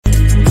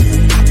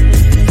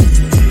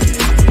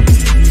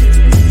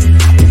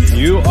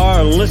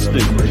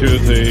listening to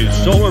the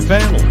Solar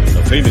Panel,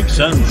 the Phoenix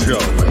Sun Show.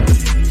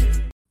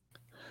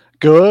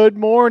 Good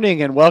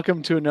morning and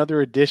welcome to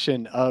another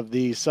edition of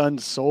the Sun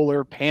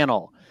Solar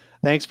Panel.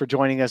 Thanks for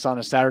joining us on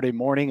a Saturday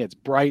morning. It's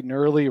bright and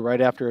early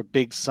right after a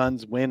big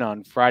Suns win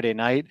on Friday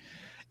night.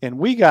 And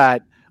we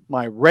got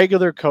my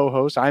regular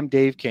co-host. I'm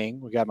Dave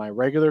King. We got my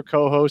regular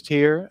co-host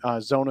here,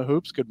 Zona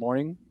Hoops. Good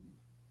morning.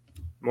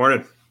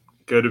 Morning.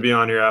 Good to be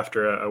on here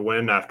after a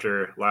win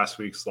after last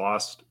week's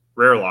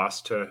rare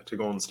loss to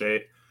Golden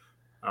State.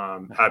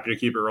 Happy to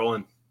keep it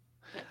rolling.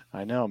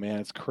 I know, man.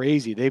 It's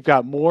crazy. They've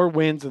got more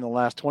wins in the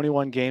last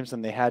 21 games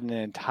than they had in an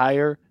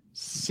entire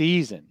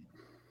season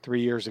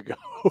 3 years ago.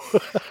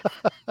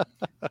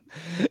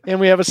 And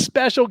we have a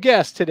special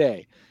guest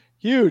today.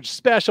 Huge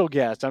special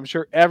guest. I'm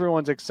sure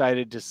everyone's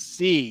excited to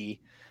see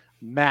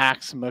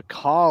Max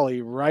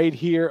McCauley right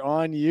here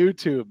on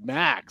YouTube.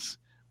 Max,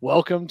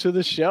 welcome to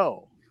the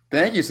show.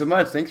 Thank you so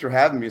much. Thanks for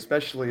having me,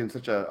 especially in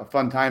such a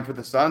fun time for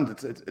the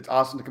Suns. It's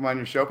awesome to come on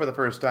your show for the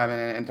first time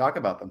and talk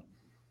about them.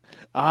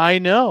 I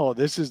know.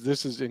 This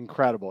is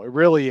incredible. It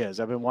really is.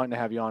 I've been wanting to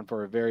have you on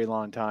for a very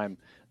long time.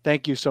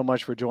 Thank you so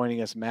much for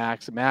joining us,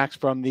 Max. Max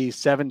from the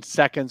 7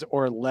 Seconds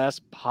or Less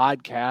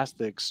podcast,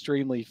 the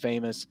extremely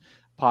famous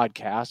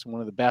podcast, one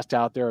of the best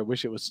out there. I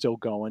wish it was still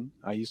going.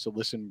 I used to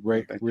listen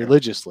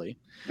religiously.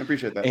 I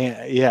appreciate that.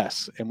 And,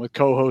 yes, and with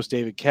co-host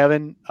David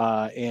Kevin,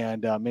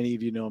 and many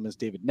of you know him as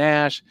David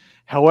Nash.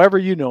 However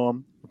you know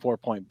him, 4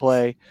 Point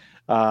Play.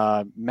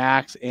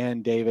 Max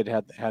and David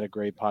had a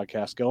great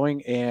podcast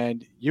going,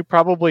 and you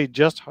probably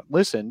just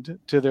listened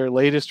to their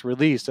latest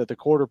release at the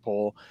Quarter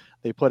Pole.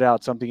 They put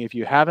out something. If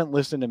you haven't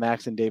listened to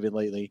Max and David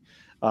lately,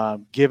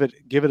 give it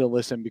a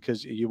listen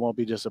because you won't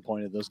be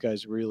disappointed. Those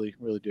guys really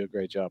do a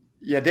great job.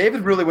 Yeah,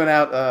 David really went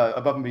out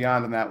above and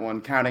beyond in that one,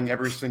 counting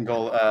every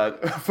single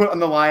foot on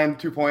the line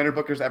 2-pointer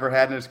Booker's ever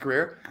had in his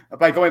career.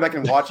 By going back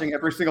and watching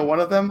every single one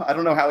of them, I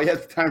don't know how he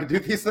has the time to do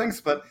these things,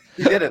 but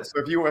he did it.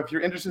 So if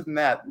you're interested in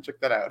that, check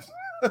that out.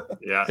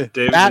 Yeah,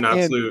 David's an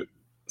absolute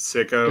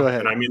sicko,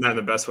 and I mean that in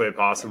the best way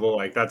possible.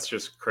 Like, that's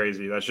just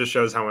crazy. That just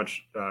shows how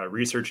much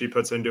research he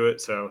puts into it.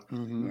 So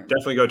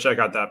definitely go check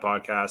out that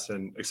podcast,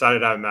 and excited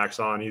to have Max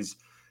on. He's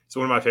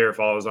one of my favorite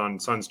follows on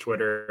Suns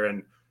Twitter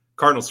and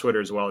Cardinals Twitter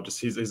as well. Just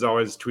he's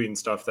always tweeting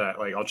stuff that,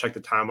 like, I'll check the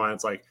timeline.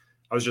 It's like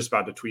I was just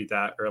about to tweet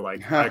that, or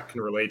like I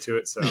can relate to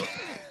it. So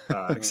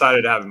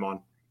excited to have him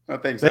on. Oh,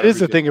 thanks. That is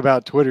the thing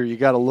about Twitter. You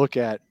got to look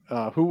at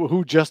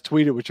who just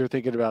tweeted what you're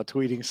thinking about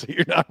tweeting, so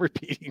you're not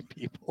repeating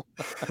people.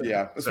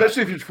 Yeah,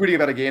 especially if you're tweeting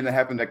about a game that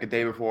happened like a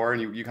day before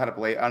and you kind of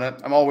late on it.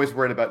 I'm always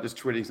worried about just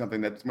tweeting something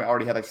that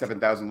already had like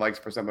 7,000 likes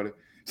for somebody.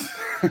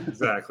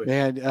 Exactly.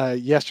 And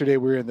yesterday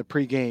we were in the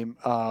pregame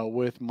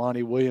with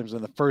Monty Williams,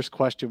 and the first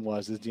question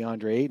was, "Is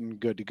DeAndre Ayton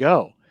good to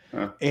go?"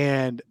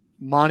 And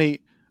Monty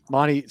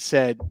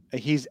said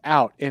he's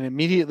out, and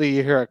immediately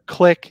you hear a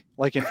click,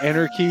 like an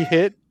enter key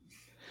hit.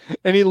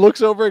 And he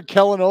looks over at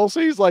Kellen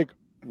Olsen. He's like,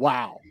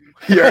 wow.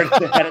 He already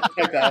had it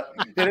like that.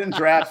 He didn't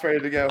draft, ready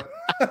to go.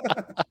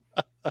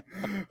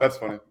 That's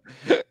funny.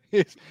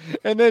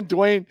 And then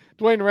Dwayne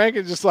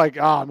Rankin's just like,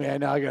 oh, man,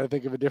 now I got to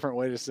think of a different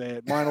way to say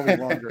it. Mine will be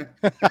longer.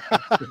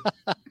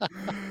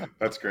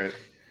 That's great.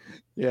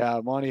 Yeah,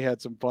 Monty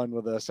had some fun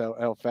with us,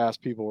 how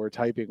fast people were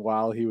typing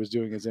while he was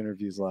doing his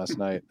interviews last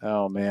night.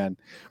 Oh, man.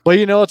 But,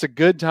 it's a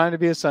good time to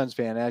be a Suns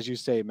fan, as you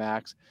say,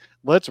 Max.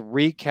 Let's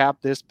recap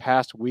this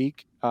past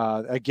week.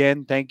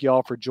 Again, thank you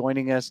all for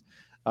joining us.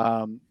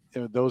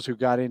 Those who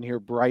got in here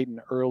bright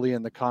and early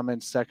in the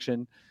comments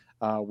section,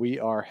 we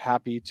are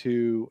happy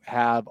to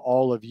have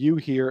all of you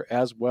here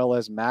as well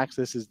as Max.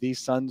 This is the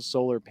Suns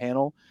Solar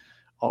Panel.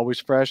 Always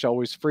fresh,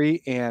 always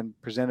free, and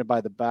presented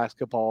by the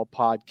Basketball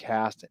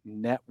Podcast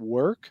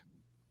Network.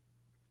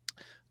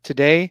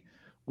 Today,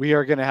 we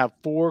are going to have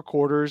 4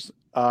 quarters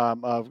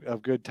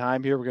of good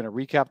time here. We're going to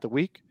recap the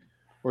week.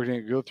 We're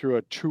going to go through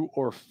a true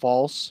or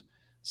false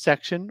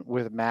section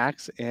with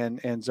Max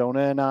and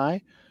Zona and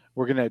I.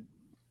 We're going to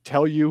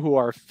tell you who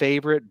our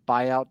favorite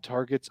buyout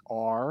targets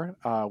are.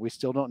 We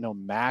still don't know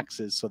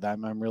Max's, so that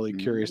I'm really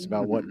curious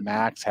about what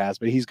Max has,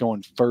 but he's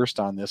going first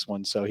on this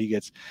one, so he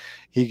gets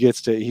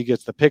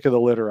the pick of the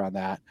litter on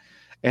that.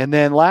 And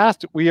then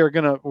last, we're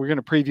gonna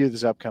preview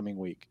this upcoming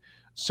week.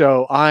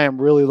 So I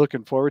am really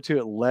looking forward to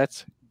it.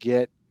 Let's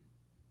get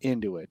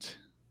into it.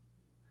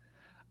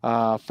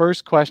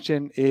 First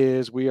question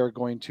is, we are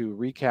going to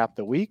recap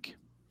the week.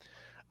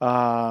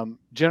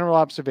 General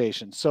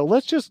observations. So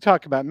let's just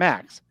talk about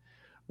Max.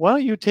 Why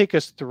don't you take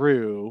us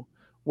through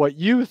what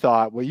you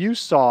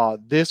saw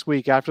this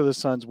week after the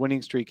Suns'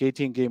 winning streak,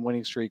 18-game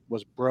winning streak,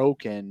 was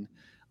broken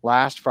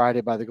last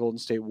Friday by the Golden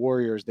State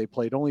Warriors. They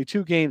played only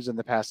 2 games in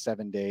the past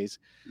 7 days,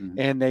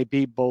 and they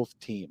beat both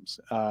teams.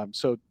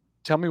 So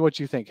tell me what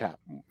you think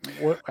happened.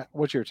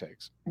 What's your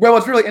takes? Well,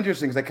 what's really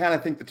interesting is I kind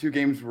of think the 2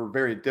 games were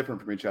very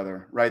different from each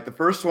other, right? The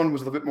first one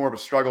was a little bit more of a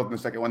struggle than the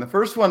second one. The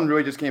first one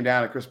really just came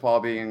down to Chris Paul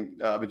being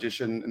a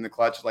magician in the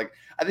clutch. Like,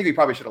 I think we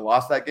probably should have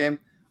lost that game.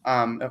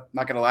 I'm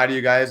not going to lie to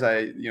you guys.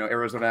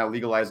 Arizona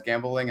legalized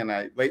gambling, and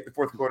late the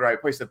fourth quarter, I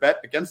placed a bet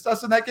against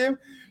us in that game,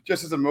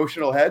 just as an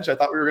emotional hedge. I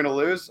thought we were going to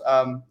lose.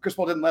 Chris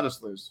Paul didn't let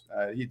us lose.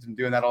 He's been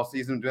doing that all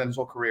season, doing his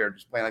whole career,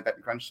 just playing like that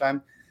in crunch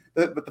time.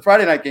 But the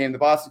Friday night game, the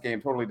Boston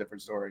game, totally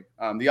different story.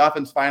 The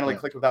offense finally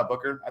clicked without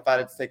Booker. I thought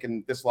it's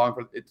taken this long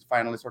for it to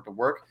finally start to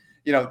work.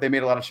 They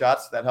made a lot of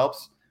shots. That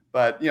helps.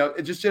 But,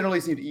 it just generally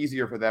seemed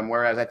easier for them.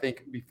 Whereas I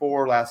think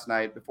before last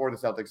night, before the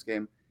Celtics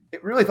game,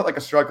 it really felt like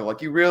a struggle.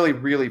 Like you really,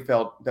 really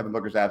felt Devin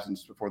Booker's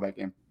absence before that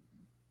game.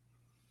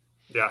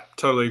 Yeah,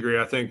 totally agree.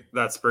 I think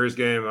that Spurs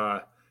game,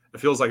 it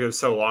feels like it was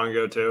so long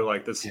ago too.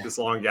 Like this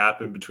long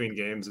gap in between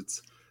games.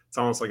 It's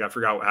almost like I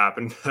forgot what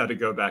happened. I had to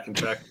go back and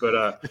check.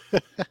 But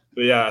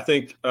yeah, I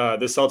think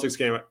this Celtics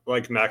game,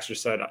 like Max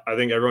just said, I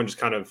think everyone just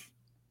kind of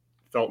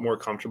felt more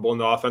comfortable in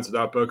the offense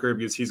without Booker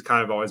because he's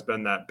kind of always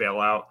been that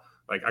bailout.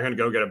 Like I'm gonna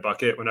go get a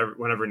bucket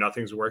whenever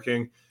nothing's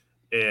working.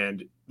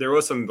 And there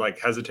was some like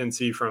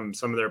hesitancy from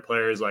some of their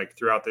players like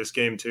throughout this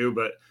game too.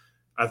 But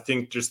I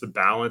think just the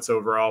balance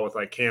overall with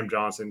like Cam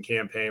Johnson,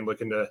 Cam Payne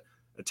looking to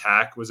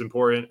attack was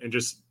important. And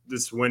just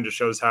this win just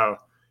shows how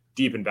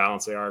deep and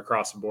balanced they are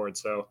across the board.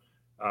 So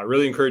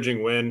really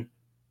encouraging win,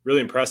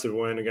 really impressive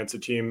win against a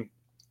team.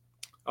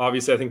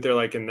 Obviously, I think they're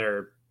like in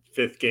their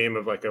fifth game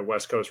of like a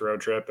West Coast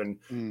road trip and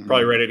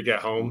probably ready to get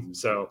home.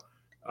 So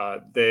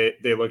they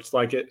looked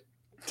like it,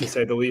 to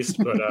say the least.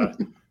 But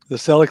the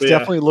Celtics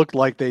definitely looked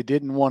like they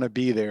didn't want to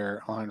be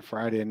there on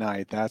Friday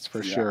night. That's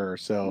for sure.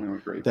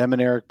 So them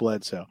and Eric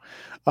Bledsoe.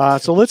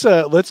 So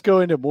let's go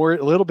into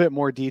a little bit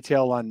more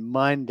detail on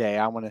Monday.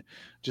 I want to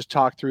just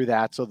talk through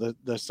that. So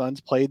the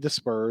Suns played the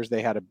Spurs.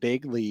 They had a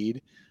big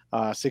lead,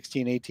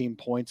 16, 18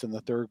 points in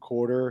the third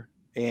quarter.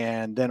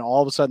 And then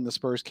all of a sudden the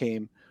Spurs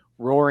came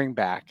roaring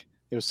back.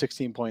 It was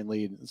 16-point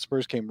lead. The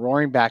Spurs came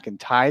roaring back and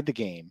tied the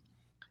game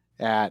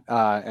at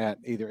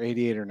either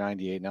 88 or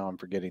 98. Now I'm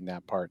forgetting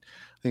that part.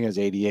 I think it was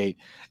 88.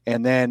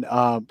 And then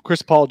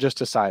Chris Paul just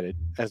decided,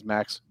 as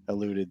Max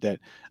alluded, that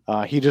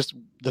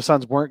the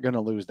Suns weren't going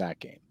to lose that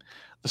game.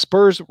 The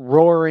Spurs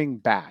roaring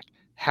back.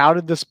 How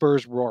did the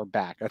Spurs roar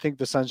back? I think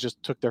the Suns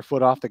just took their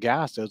foot off the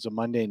gas. It was a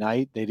Monday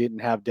night. They didn't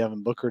have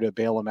Devin Booker to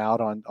bail them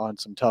out on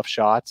some tough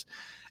shots.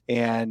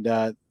 And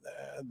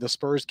the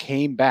Spurs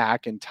came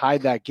back and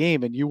tied that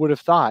game. And you would have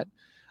thought,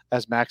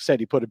 as Max said,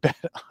 he put a bet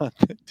on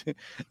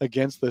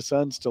against the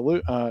Suns to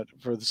lose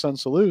for the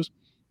Suns to lose,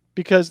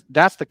 because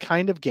that's the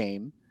kind of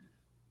game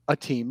a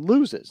team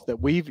loses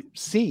that we've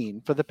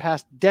seen for the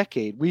past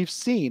decade. We've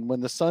seen when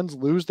the Suns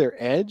lose their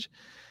edge,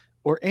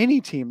 or any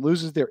team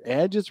loses their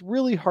edge, it's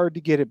really hard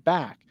to get it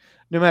back.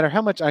 No matter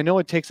how much, I know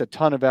it takes a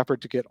ton of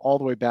effort to get all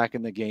the way back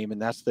in the game, and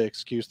that's the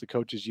excuse the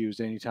coaches use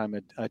anytime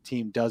a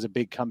team does a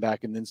big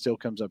comeback and then still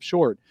comes up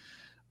short.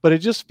 But it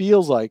just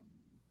feels like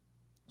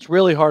it's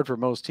really hard for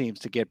most teams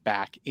to get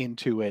back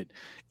into it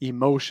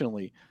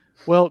emotionally.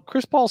 Well,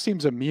 Chris Paul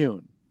seems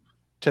immune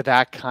to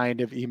that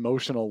kind of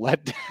emotional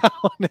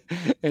letdown,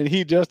 and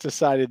he just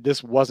decided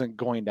this wasn't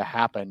going to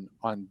happen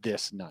on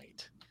this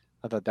night.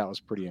 I thought that was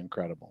pretty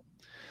incredible.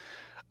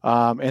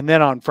 And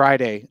then on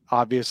Friday,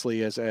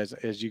 obviously, as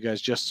you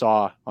guys just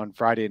saw on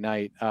Friday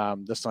night,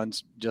 the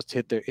Suns just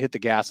hit the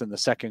gas in the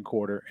second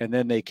quarter, and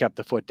then they kept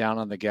the foot down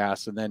on the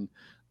gas, and then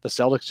the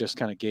Celtics just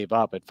kind of gave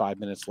up at 5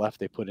 minutes left.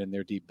 They put in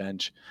their deep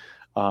bench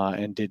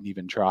and didn't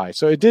even try.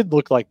 So it did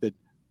look like the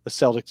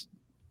Celtics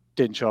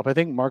didn't show up. I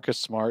think Marcus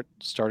Smart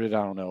started,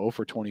 0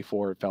 for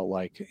 24, it felt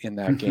like, in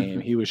that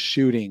game. He was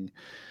shooting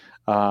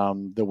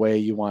the way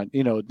you want,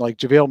 like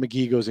JaVale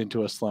McGee goes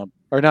into a slump,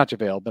 or not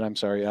JaVale, but I'm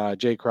sorry,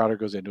 Jay Crowder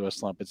goes into a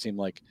slump. It seemed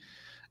like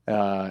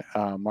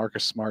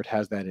Marcus Smart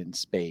has that in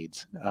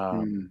spades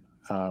when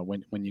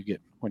you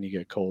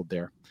get cold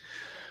there.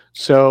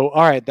 So,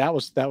 all right, that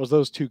was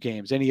those two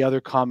games. Any other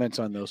comments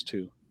on those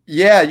two?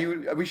 Yeah,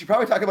 we should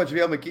probably talk about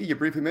JaVale McGee. You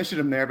briefly mentioned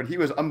him there, but he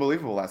was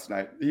unbelievable last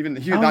night. He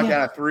knocked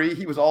down a three.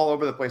 He was all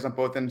over the place on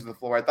both ends of the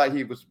floor. I thought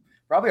he was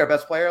probably our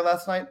best player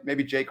last night.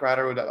 Maybe Jay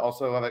Crowder would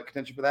also have a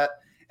contention for that.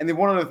 And then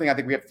one other thing I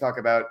think we have to talk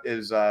about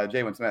is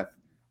Jalen Smith.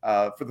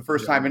 For the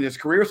first time in his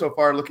career so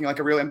far, looking like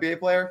a real NBA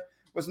player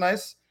was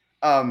nice.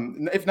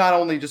 If not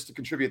only just to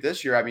contribute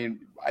this year, I mean,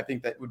 I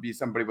think that would be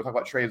somebody we'll talk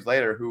about trades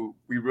later who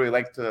we really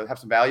like to have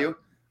some value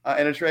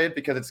in a trade,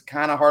 because it's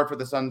kind of hard for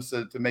the Suns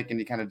to make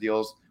any kind of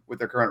deals with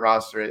their current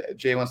roster.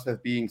 Jalen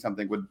Smith being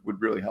something would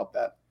really help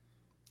that.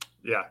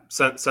 Yeah,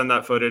 send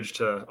that footage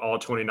to all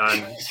 29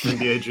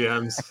 NBA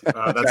GMs.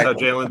 That's how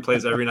Jalen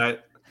plays every night.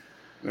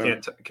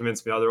 Can't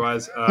convince me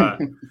otherwise. But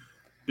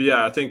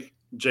yeah, I think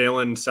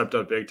Jalen stepped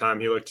up big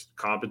time. He looked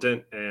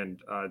competent and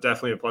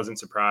definitely a pleasant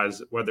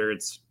surprise. Whether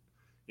it's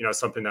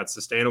something that's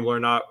sustainable or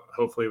not,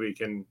 hopefully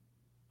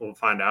we'll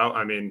find out.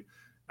 I mean,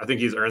 I think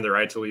he's earned the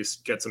right to at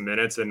least get some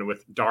minutes. And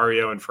with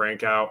Dario and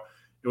Frank out,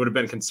 it would have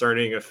been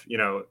concerning if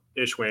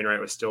Ish Wainwright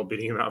was still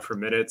beating him out for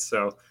minutes.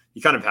 So he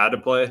kind of had to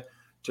play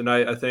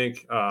tonight, I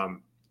think.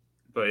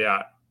 But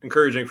yeah,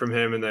 encouraging from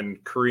him. And then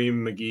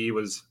Kareem McGee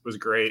was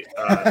great.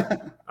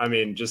 I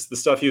mean, just the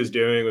stuff he was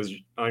doing was,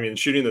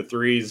 shooting the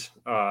threes.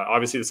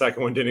 Obviously the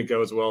second one didn't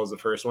go as well as the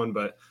first one,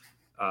 but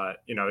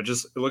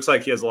it looks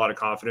like he has a lot of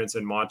confidence,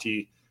 and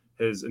Monty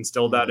has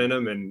instilled that in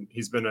him, and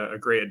he's been a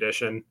great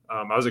addition.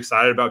 I was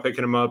excited about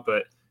picking him up,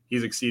 but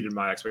he's exceeded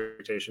my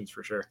expectations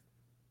for sure.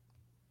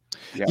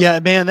 Yeah,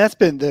 man, that's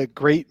been the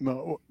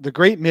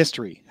great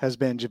mystery has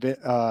been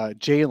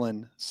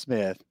Jalen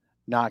Smith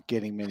not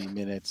getting many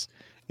minutes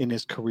in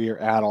his career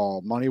at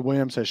all. Monty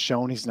Williams has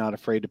shown he's not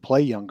afraid to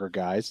play younger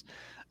guys.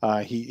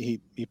 He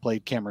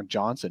played Cameron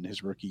Johnson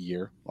his rookie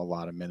year a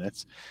lot of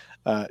minutes.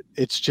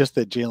 It's just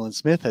that Jalen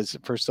Smith has,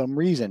 for some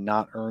reason,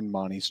 not earned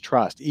Monty's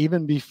trust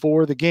even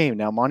before the game.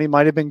 Now, Monty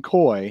might have been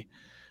coy,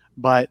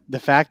 but the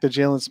fact that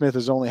Jalen Smith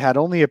has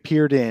only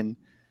appeared in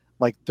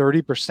like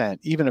 30%,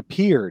 even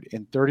appeared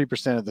in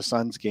 30% of the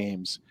Suns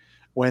games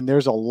when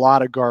there's a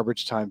lot of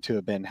garbage time to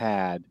have been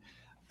had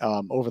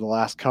over the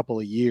last couple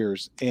of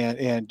years,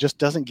 and just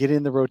doesn't get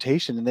in the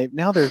rotation. And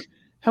they're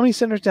how many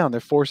centers down? They're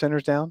 4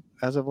 centers down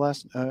as of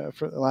last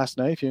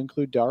night, if you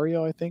include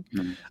Dario, I think.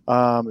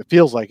 It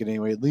feels like it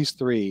anyway, at least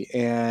 3.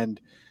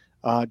 And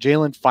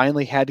Jalen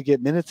finally had to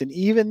get minutes, and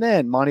even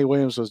then, Monty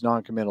Williams was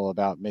non-committal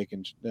about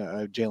making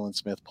Jalen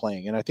Smith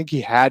playing. And I think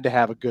he had to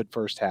have a good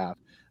first half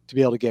to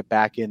be able to get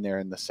back in there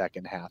in the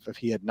second half. If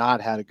he had not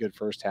had a good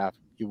first half,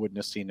 you wouldn't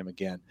have seen him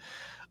again.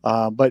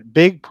 But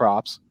big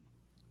props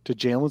to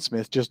Jalen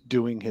Smith just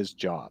doing his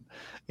job.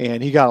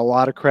 And he got a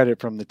lot of credit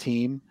from the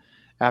team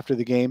after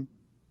the game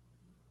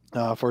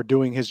for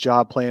doing his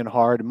job, playing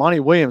hard. Monty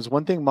Williams,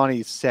 one thing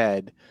Monty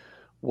said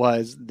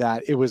was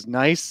that it was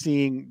nice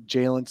seeing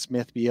Jalen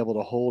Smith be able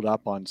to hold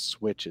up on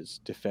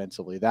switches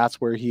defensively. That's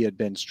where he had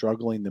been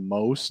struggling the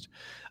most,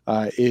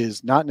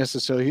 is not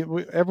necessarily,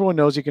 everyone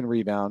knows he can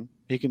rebound.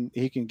 He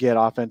can get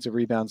offensive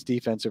rebounds,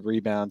 defensive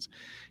rebounds.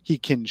 He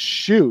can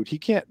shoot. He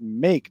can't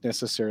make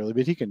necessarily,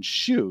 but he can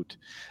shoot.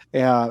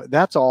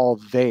 That's all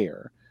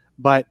there.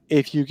 But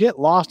if you get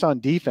lost on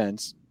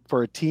defense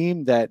for a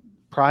team that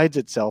prides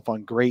itself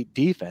on great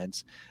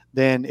defense,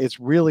 then it's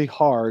really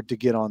hard to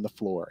get on the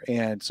floor.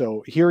 And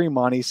so hearing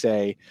Monty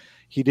say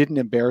he didn't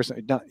embarrass,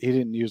 he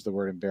didn't use the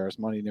word embarrass.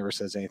 Monty never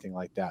says anything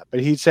like that,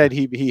 but he said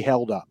he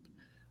held up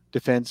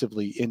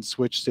defensively in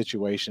switch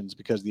situations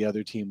because the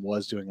other team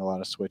was doing a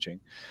lot of switching.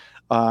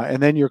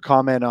 And then your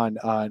comment on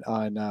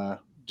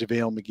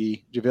JaVale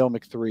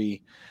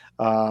McGee,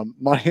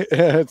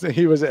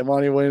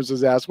 Monty Williams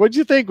was asked, "What'd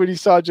you think when you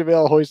saw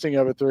JaVale hoisting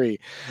up a 3?"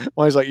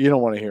 Monty's like, "You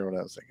don't want to hear what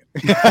I was thinking."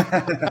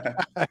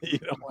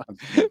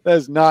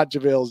 That's not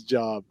JaVale's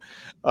job.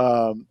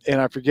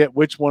 And I forget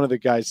which one of the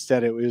guys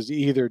said it. It was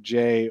either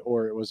Jay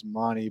or it was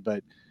Monty,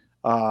 but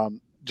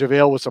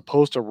JaVale was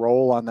supposed to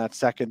roll on that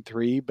second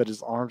 3, but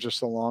his arms are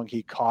so long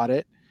he caught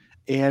it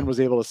and was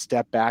able to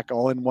step back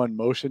all in one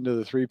motion to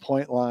the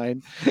 3-point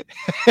line.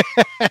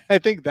 I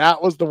think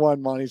that was the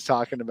one Monty's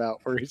talking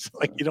about, where he's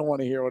like, "You don't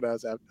want to hear what I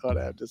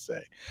have to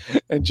say."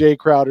 And Jay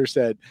Crowder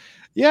said,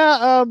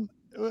 "Yeah,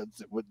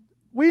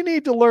 we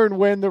need to learn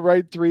when the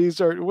right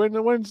threes are,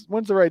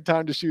 when's the right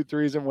time to shoot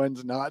threes and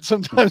when's not.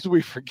 Sometimes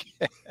we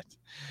forget."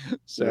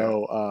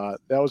 So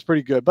that was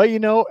pretty good. But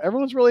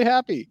everyone's really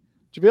happy.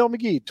 JaVale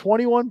McGee,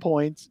 21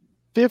 points,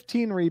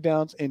 15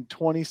 rebounds in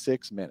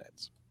 26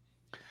 minutes.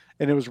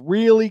 And it was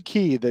really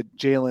key that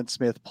Jalen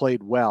Smith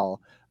played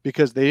well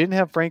because they didn't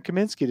have Frank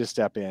Kaminsky to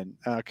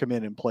come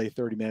in and play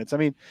 30 minutes. I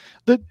mean,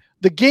 the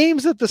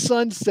games that the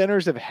Suns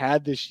centers have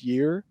had this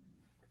year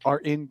are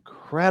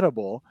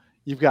incredible.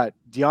 You've got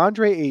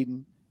DeAndre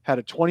Ayton had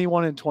a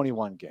 21 and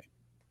 21 game.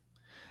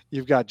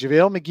 You've got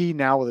JaVale McGee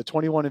now with a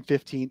 21 and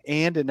 15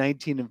 and a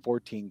 19 and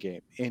 14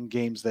 game in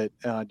games that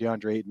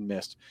DeAndre Ayton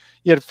missed.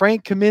 You had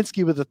Frank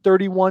Kaminsky with a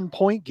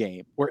 31-point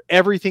game where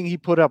everything he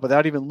put up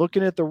without even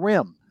looking at the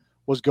rim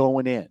was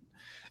going in.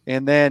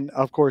 And then,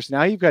 of course,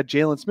 now you've got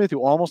Jalen Smith,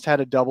 who almost had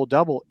a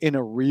double-double in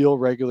a real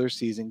regular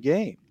season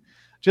game.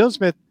 Jalen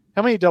Smith,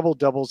 how many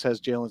double-doubles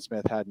has Jalen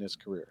Smith had in his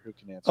career? Who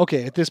can answer?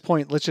 Okay, at this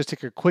point, let's just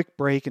take a quick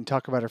break and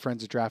talk about our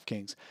friends at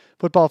DraftKings.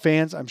 Football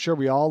fans, I'm sure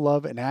we all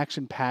love an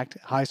action-packed,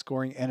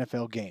 high-scoring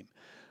NFL game.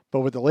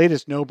 But with the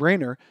latest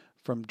no-brainer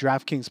from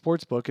DraftKings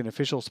Sportsbook, an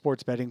official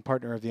sports betting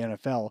partner of the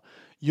NFL,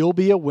 you'll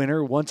be a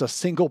winner once a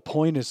single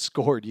point is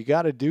scored. You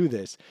got to do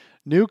this.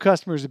 New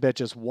customers who bet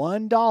just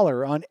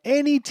 $1 on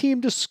any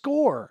team to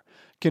score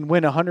can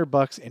win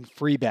 $100 in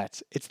free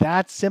bets. It's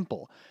that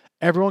simple.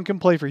 Everyone can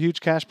play for huge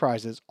cash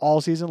prizes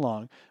all season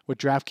long with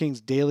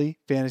DraftKings daily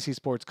fantasy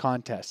sports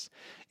contests.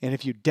 And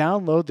if you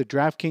download the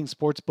DraftKings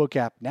Sportsbook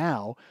app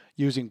now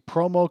using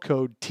promo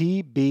code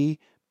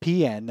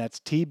TBPN, that's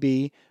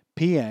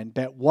TBPN,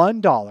 bet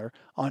 $1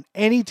 on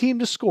any team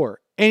to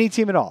score, any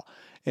team at all,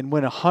 and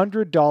win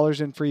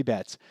 $100 in free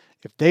bets.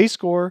 If they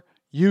score,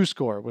 you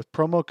score with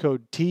promo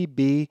code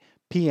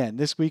TBPN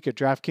this week at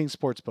DraftKings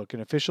Sportsbook,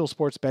 an official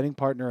sports betting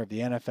partner of the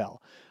NFL.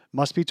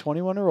 Must be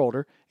 21 or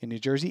older in New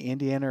Jersey,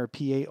 Indiana, or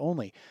PA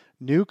only.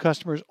 New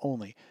customers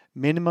only.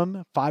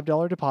 Minimum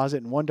 $5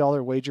 deposit and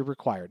 $1 wager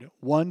required.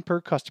 One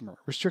per customer.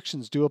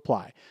 Restrictions do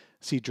apply.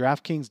 See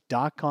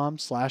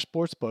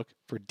DraftKings.com/sportsbook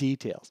for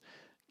details.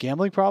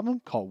 Gambling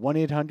problem? Call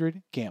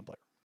 1-800-GAMBLER.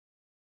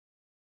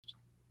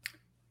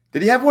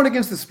 Did he have one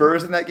against the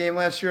Spurs in that game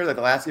last year? Like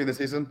the last game of the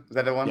season? Is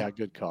that the one? Yeah,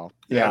 good call.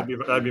 Yeah,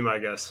 that'd be my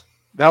guess.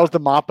 That was the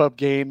mop-up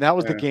game. That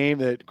was the game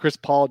that Chris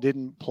Paul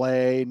didn't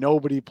play.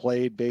 Nobody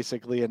played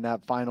basically in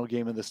that final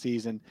game of the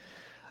season.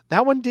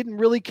 That one didn't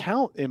really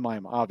count in my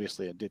mind.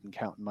 Obviously, it didn't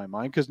count in my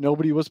mind because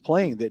nobody was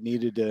playing that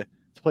needed to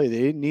play. They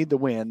didn't need the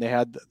win.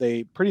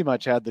 They pretty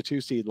much had the 2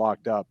 seed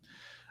locked up.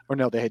 Or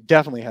no, they had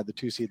definitely had the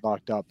 2 seed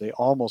locked up. They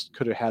almost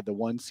could have had the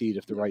 1 seed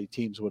if the right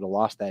teams would have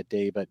lost that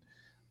day, but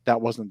that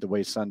wasn't the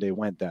way Sunday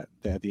went at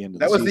the end of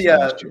the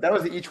season. That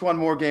was the each one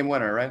more game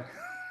winner, right?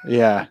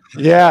 Yeah.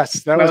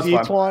 Yes. That was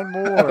each fun. one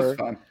more. That was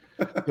fun.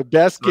 The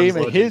best game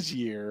of his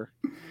year.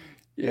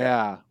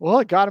 Yeah. Well,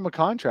 it got him a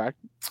contract.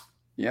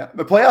 Yeah.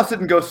 The playoffs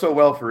didn't go so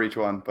well for each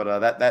one, but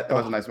that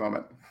was a nice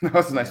moment. That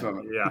was a nice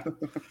moment. Yeah.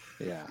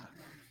 Yeah.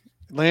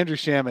 Landry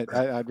Shamet,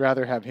 I'd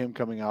rather have him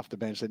coming off the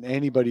bench than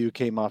anybody who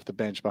came off the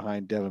bench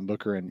behind Devin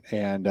Booker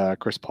and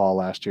Chris Paul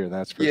last year.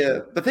 That's for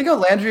sure. The thing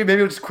about Landry,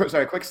 maybe just quick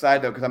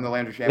side though, because I'm the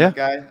Landry Shamet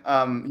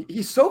guy.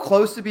 He's so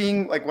close to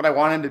being like what I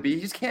want him to be.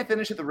 He just can't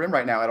finish at the rim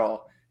right now at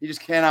all. He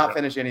just cannot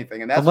finish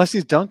anything, and that's unless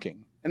he's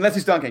dunking. Unless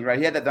he's dunking, right?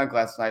 He had that dunk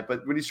last night,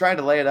 but when he's trying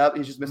to lay it up,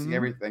 he's just missing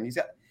everything.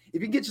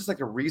 If he gets just like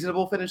a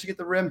reasonable finish to get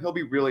the rim, he'll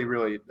be really,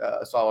 really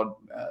a solid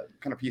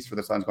kind of piece for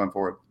the Suns going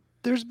forward.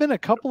 There's been a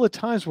couple of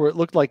times where it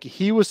looked like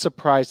he was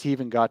surprised he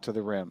even got to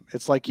the rim.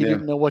 It's like he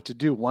didn't know what to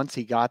do once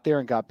he got there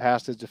and got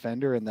past his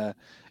defender, and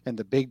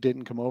the big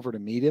didn't come over to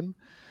meet him.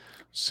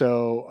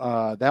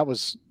 So that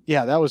was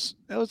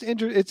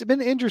interesting. It's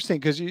been interesting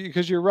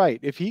because you're right.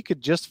 If he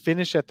could just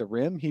finish at the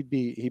rim, he'd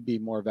be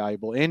more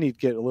valuable, and he'd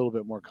get a little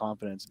bit more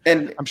confidence.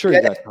 And I'm sure he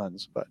got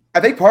tons, but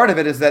I think part of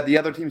it is that the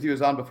other teams he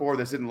was on before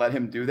this didn't let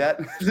him do that.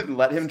 Didn't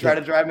let him try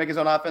to drive, make his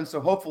own offense. So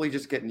hopefully,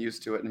 just getting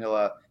used to it, and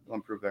he'll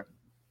improve there.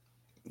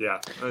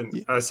 Yeah,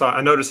 and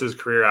I noticed his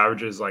career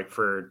averages like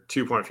for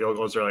 2-point field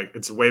goals are like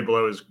it's way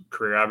below his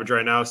career average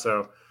right now.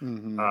 So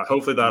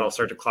hopefully that'll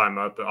start to climb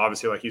up. But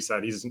obviously, like you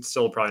said, he's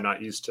still probably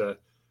not used to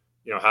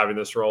having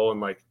this role.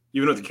 And like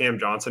even with Cam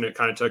Johnson, it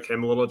kind of took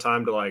him a little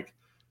time to like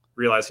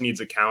realize he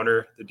needs a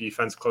counter. The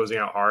defense closing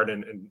out hard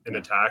and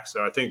attack.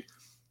 So I think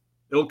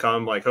it'll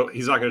come. Like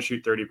he's not going to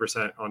shoot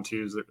 30% on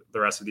twos the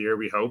rest of the year.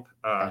 We hope.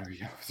 I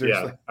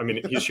mean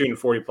he's shooting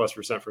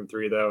 40+% from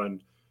three though,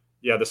 and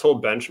yeah, this whole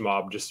bench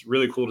mob, just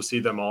really cool to see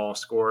them all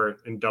score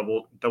in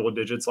double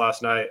digits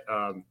last night.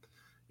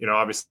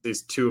 Obviously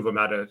 2 of them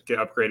had to get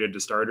upgraded to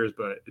starters,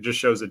 but it just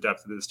shows the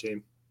depth of this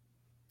team.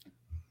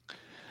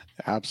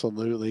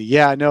 Absolutely.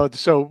 Yeah, no.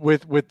 So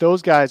with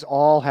those guys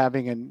all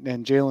having,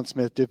 and Jalen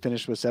Smith did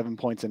finish with 7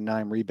 points and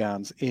 9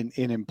 rebounds in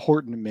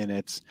important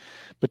minutes.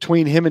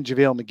 Between him and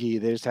JaVale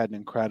McGee, they just had an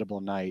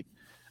incredible night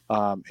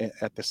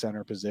at the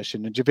center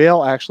position. And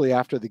JaVale actually,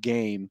 after the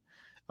game,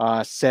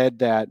 said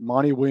that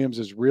Monty Williams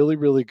is really,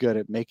 really good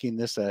at making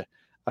this a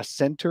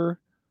center,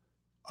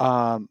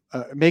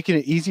 making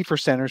it easy for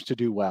centers to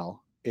do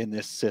well in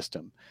this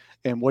system.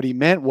 And what he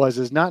meant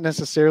is not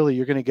necessarily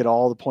you're going to get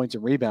all the points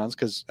and rebounds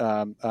because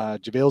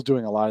JaVale's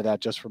doing a lot of that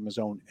just from his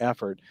own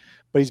effort,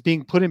 but he's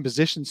being put in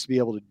positions to be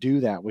able to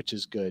do that, which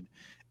is good.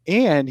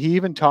 And he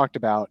even talked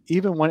about,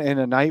 even when in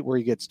a night where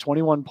he gets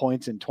 21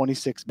 points in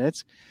 26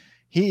 minutes,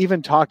 he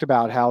even talked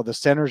about how the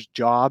center's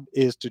job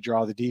is to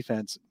draw the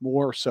defense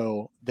more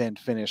so than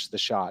finish the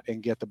shot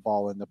and get the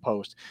ball in the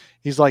post.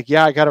 He's like,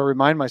 yeah, I got to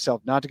remind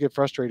myself not to get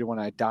frustrated when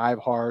I dive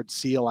hard,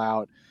 seal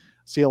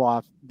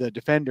off the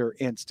defender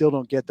and still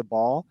don't get the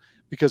ball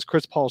because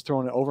Chris Paul's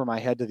throwing it over my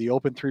head to the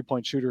open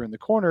 3-point shooter in the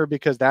corner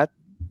because that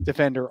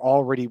defender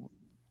already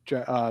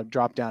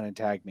dropped down and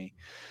tagged me.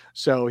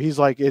 So he's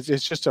like, it's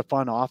just a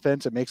fun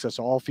offense. It makes us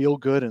all feel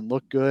good and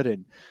look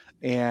good.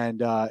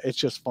 And it's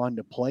just fun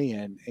to play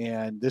in.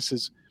 And this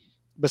is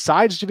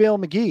besides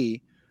JaVale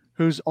McGee,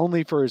 who's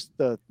only for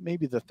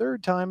maybe the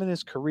third time in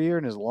his career,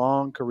 in his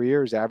long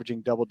career, is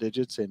averaging double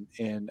digits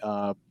in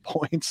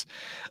points.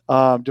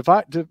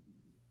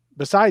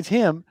 Besides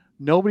him,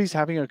 nobody's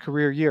having a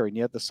career year, and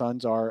yet the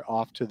Suns are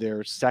off to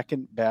their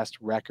second best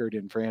record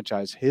in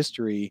franchise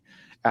history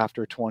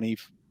after 20.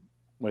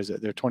 What is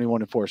it? They're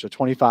 21-4, so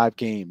 25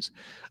 games.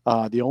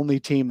 The only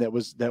team that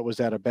was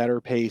at a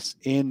better pace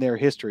in their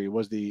history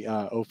was the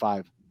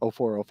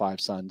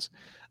 04-05 Suns.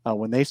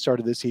 When they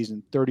started this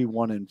season,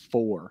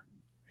 31-4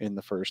 in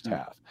the first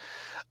half.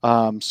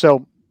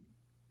 So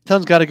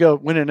Suns got to go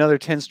win another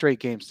 10 straight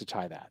games to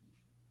tie that,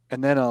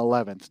 and then an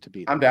 11th to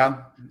beat them. I'm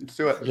down. Let's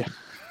do it. Yeah.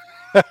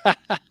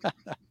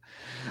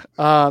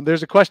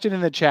 There's a question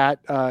in the chat.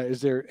 Is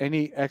there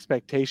any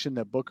expectation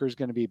that Booker's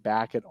going to be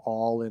back at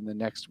all in the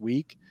next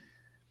week?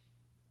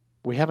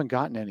 We haven't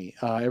gotten any.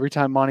 Every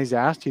time Monty's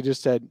asked, he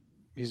just said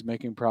he's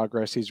making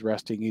progress. He's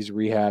resting. He's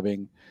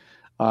rehabbing.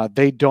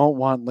 They don't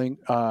want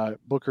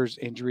Booker's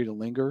injury to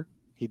linger.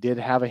 He did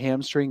have a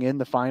hamstring in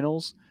the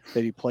finals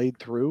that he played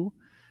through,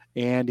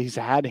 and he's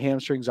had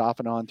hamstrings off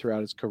and on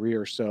throughout his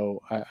career.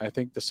 So I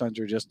think the Suns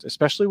are just,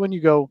 especially when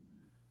you go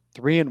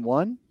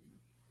 3-1,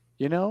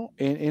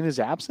 in his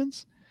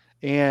absence,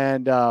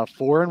 And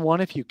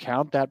 4-1, if you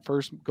count that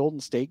first Golden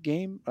State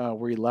game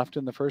where he left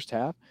in the first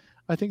half,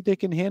 I think they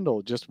can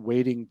handle just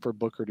waiting for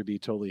Booker to be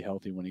totally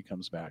healthy when he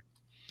comes back.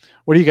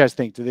 What do you guys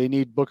think? Do they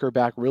need Booker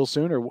back real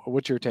soon, or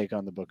what's your take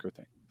on the Booker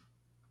thing,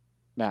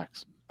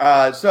 Max?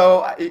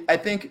 So I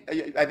think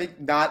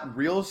not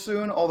real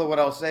soon. Although what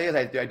I'll say is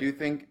I do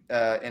think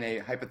in a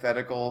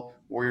hypothetical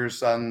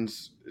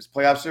Warriors-Suns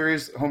playoff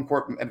series, home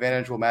court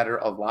advantage will matter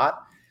a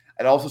lot.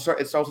 It's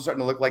also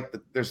starting to look like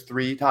there's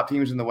 3 top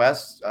teams in the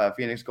West: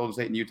 Phoenix, Golden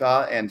State, and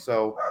Utah. And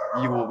so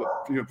you will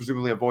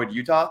presumably avoid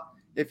Utah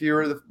if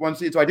you're the 1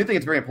 seed. So I do think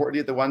it's very important to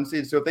get the 1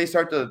 seed. So if they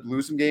start to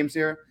lose some games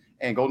here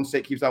and Golden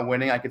State keeps on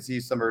winning, I could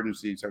see some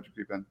urgency start to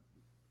creep in.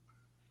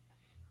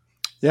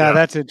 Yeah,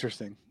 that's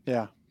interesting.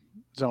 Yeah.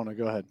 Zona,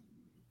 go ahead.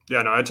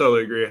 Yeah, no, I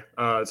totally agree.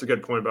 It's a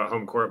good point about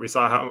home court. We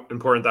saw how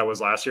important that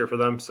was last year for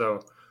them.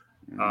 So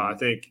I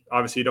think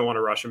obviously you don't want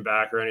to rush him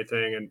back or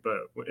anything. But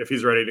if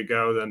he's ready to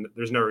go, then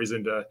there's no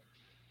reason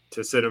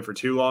to sit him for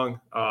too long.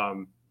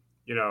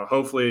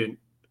 Hopefully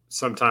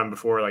sometime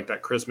before like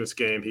that Christmas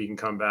game, he can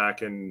come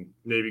back and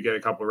maybe get a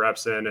couple of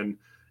reps in. And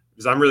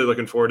because I'm really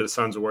looking forward to the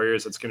Suns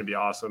Warriors, it's going to be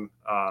awesome.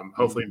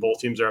 Hopefully both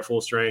teams are at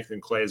full strength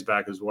and Clay is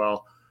back as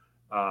well.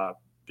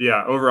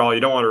 Yeah, overall,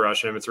 you don't want to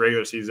rush him. It's a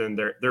regular season.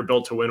 They're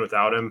built to win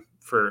without him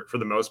for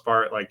the most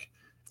part. Like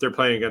if they're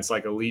playing against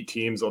like elite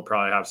teams, they'll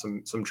probably have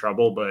some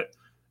trouble. But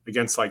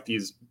against like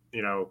these,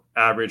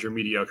 average or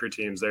mediocre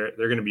teams, they're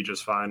going to be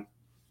just fine.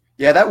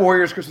 Yeah, that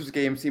Warriors Christmas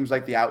game seems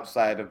like the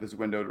outside of his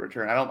window to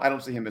return. I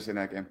don't see him missing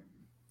that game.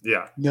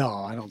 Yeah. No,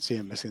 I don't see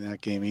him missing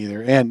that game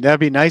either. And that'd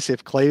be nice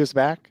if Clay is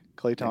back.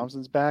 Clay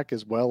Thompson's back,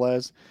 as well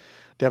as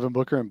Devin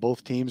Booker, and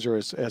both teams are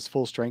as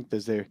full strength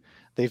as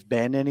they've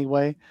been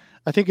anyway.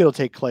 I think it'll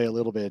take Clay a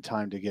little bit of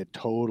time to get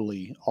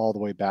totally all the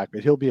way back,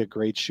 but he'll be a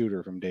great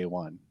shooter from day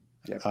one.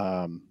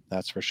 Yeah.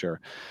 That's for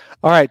sure.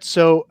 All right.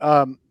 So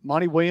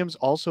Monty Williams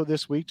also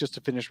this week, just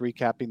to finish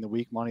recapping the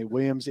week, Monty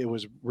Williams, it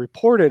was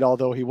reported,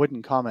 although he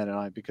wouldn't comment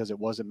on it because it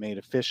wasn't made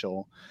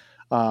official,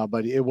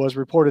 but it was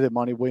reported that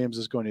Monty Williams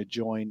is going to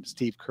join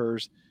Steve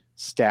Kerr's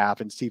staff,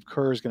 and Steve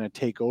Kerr is going to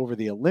take over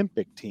the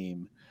Olympic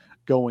team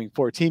going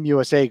forward, Team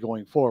USA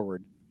going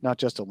forward, not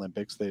just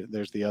Olympics.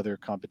 There's the other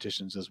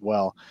competitions as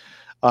well.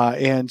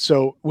 And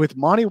so with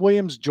Monty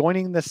Williams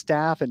joining the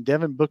staff and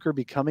Devin Booker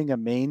becoming a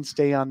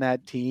mainstay on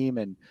that team,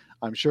 and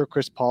I'm sure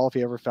Chris Paul, if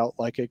he ever felt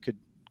like it,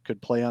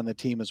 could play on the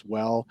team as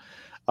well.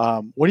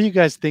 What do you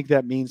guys think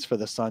that means for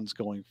the Suns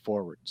going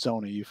forward?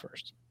 Zona, you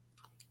first.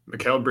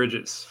 Mikal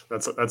Bridges.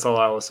 That's all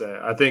I will say.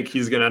 I think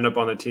he's going to end up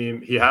on the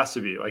team. He has to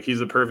be. Like,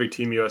 he's a perfect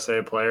Team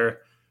USA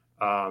player.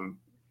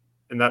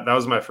 And that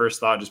was my first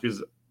thought, just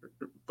because,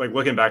 like,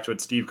 looking back to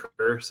what Steve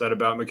Kerr said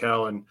about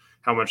Mikal and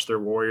how much their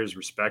Warriors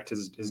respect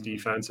his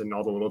defense and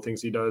all the little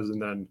things he does.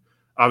 And then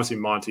obviously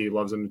Monty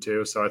loves him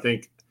too. So I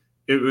think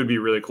it would be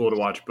really cool to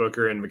watch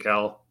Booker and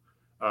Mikal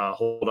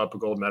hold up a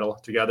gold medal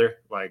together.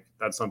 Like,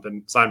 that's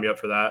something, sign me up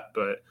for that.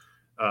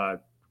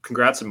 But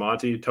congrats to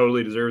Monty,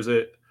 totally deserves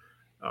it.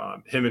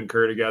 Him and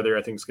Kerr together,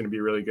 I think it's going to be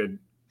a really good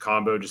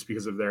combo just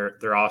because of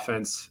their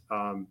offense.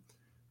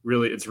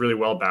 It's really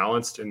well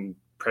balanced and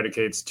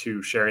predicates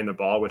to sharing the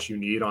ball, which you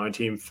need on a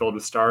team filled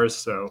with stars.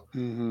 So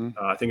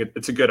I think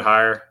it's a good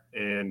hire,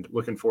 and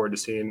looking forward to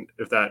seeing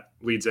if that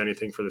leads to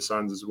anything for the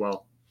Suns as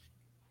well.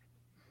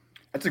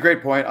 That's a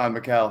great point on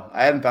Mikal.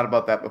 I hadn't thought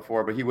about that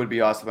before, but he would be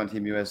awesome on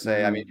Team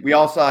USA. I mean, we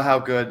all saw how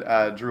good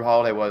Jrue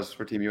Holiday was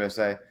for Team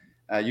USA.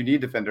 You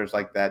need defenders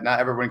like that. Not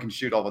everyone can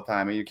shoot all the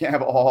time. And you can't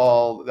have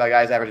all the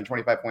guys averaging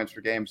 25 points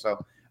per game. So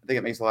I think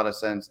it makes a lot of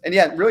sense. And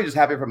yeah, really just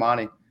happy for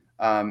Monty.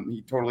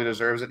 He totally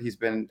deserves it. He's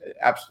been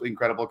absolutely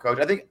incredible coach.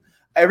 I think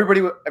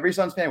every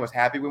Suns fan was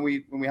happy when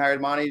we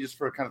hired Monty, just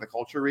for kind of the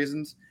culture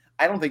reasons.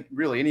 I don't think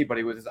really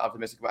anybody was as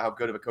optimistic about how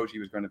good of a coach he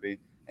was going to be.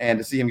 And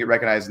to see him get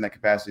recognized in that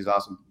capacity is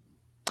awesome.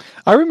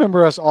 I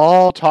remember us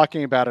all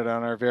talking about it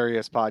on our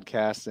various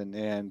podcasts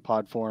and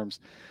pod forums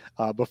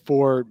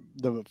before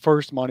the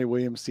first Monty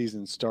Williams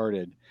season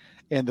started.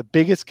 And the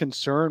biggest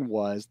concern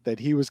was that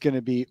he was going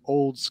to be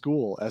old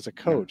school as a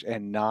coach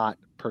and not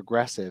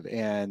progressive,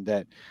 and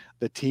that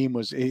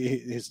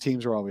his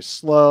teams were always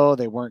slow.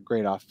 They weren't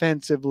great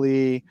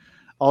offensively,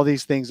 all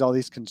these things, all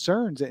these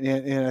concerns.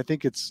 And I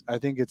think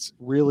it's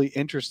really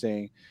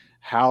interesting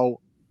how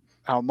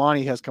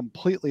Monty has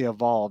completely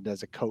evolved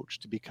as a coach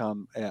to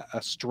become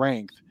a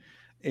strength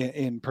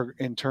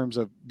in terms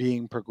of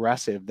being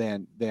progressive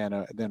than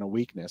a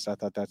weakness. I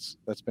thought that's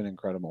been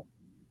incredible.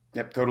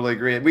 Yep, totally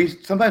agree. We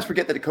sometimes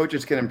forget that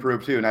coaches can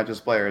improve too, not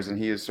just players, and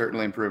he has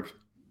certainly improved.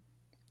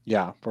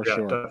 Yeah, for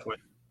sure. Definitely.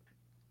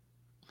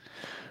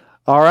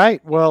 All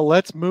right. Well,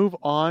 let's move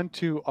on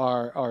to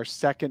our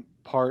second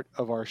part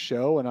of our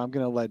show, and I'm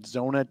going to let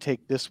Zona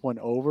take this one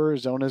over.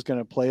 Zona's going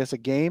to play us a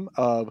game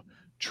of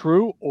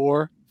true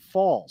or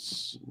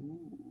false.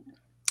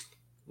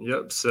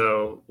 Yep.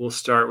 So we'll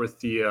start with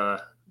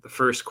the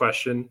first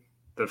question,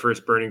 the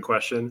first burning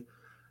question.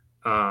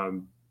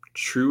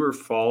 True or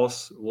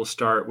false? We'll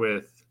start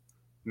with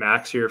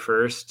Max here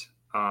first,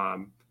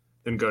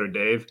 then go to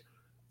Dave.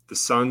 the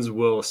Suns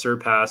will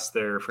surpass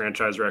their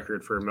franchise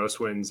record for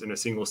most wins in a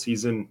single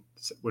season,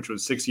 which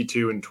was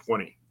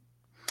 62-20.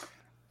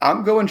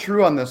 I'm going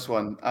true on this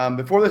one.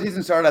 Before the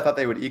season started, I thought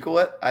they would equal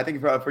it. I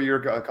think for your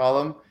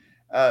column,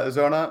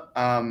 Zona.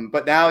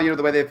 But now,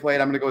 the way they've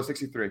played, I'm going to go with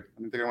 63. I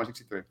think they're going to win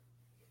 63.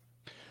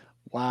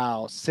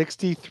 Wow,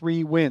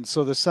 63 wins.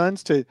 So the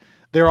Suns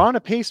they're on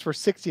a pace for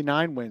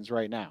 69 wins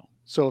right now.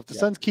 So if the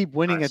Suns keep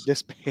winning at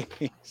this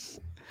pace,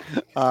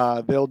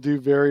 they'll do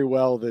very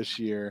well this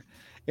year.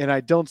 And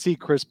I don't see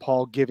Chris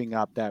Paul giving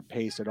up that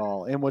pace at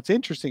all. And what's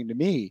interesting to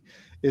me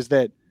is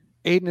that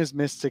Ayton has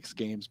missed 6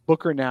 games.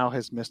 Booker now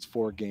has missed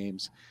 4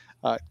 games.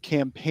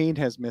 Campaign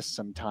has missed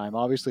some time.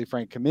 Obviously,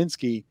 Frank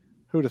Kaminsky,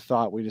 who'd have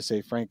thought we'd just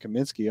say Frank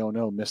Kaminsky, oh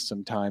no, missed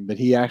some time. But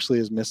he actually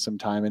has missed some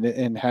time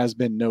and has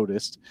been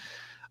noticed.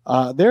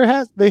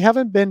 They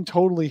haven't been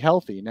totally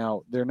healthy.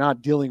 Now, they're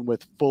not dealing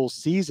with full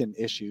season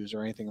issues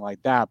or anything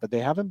like that, but they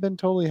haven't been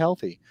totally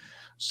healthy.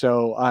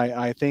 So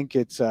I think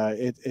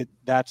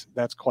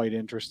that's quite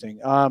interesting.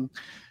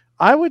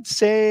 I would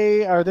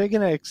say, are they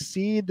going to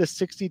exceed the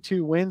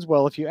 62 wins?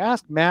 Well, if you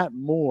ask Matt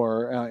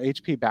Moore,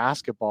 HP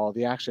Basketball,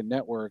 the Action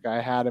Network,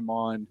 I had him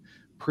on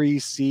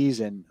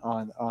preseason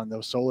on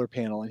the solar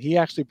panel, and he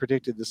actually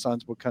predicted the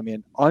Suns would come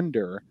in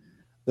under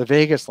the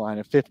Vegas line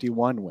of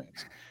 51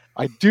 wins.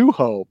 I do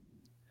hope,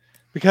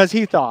 because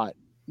he thought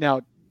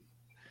the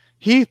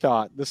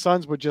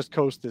Suns would just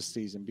coast this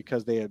season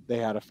because they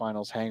had a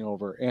finals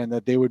hangover and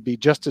that they would be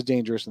just as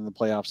dangerous in the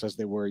playoffs as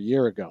they were a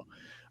year ago.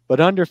 But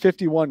under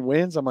 51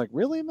 wins, I'm like,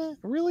 really, Matt?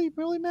 Really,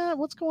 Matt?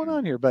 What's going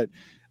on here? But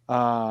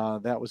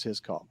that was his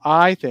call.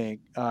 I think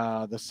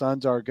the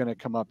Suns are going to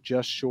come up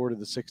just short of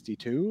the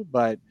 62,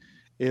 but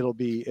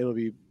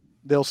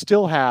they'll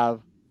still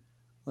have.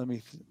 Let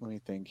me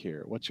think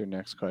here. What's your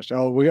next question?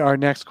 Our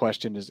next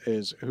question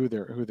is who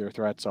their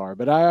threats are.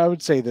 But I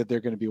would say that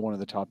they're going to be one of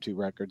the top 2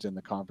 records in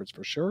the conference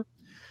for sure.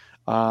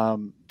 I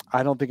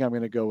don't think I'm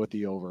going to go with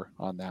the over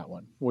on that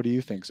one. What do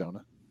you think,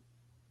 Zona?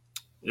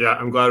 Yeah,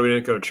 I'm glad we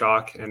didn't go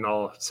chalk, and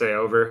I'll say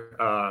over.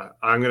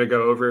 I'm going to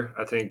go over.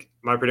 I think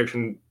my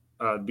prediction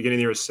beginning of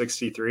the year was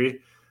 63,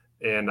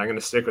 and I'm going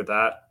to stick with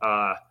that.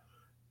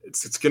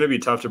 It's going to be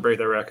tough to break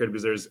that record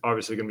because there's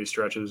obviously going to be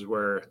stretches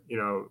where,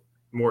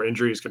 more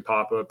injuries could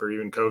pop up or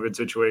even COVID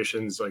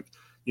situations. Like,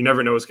 you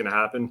never know what's going to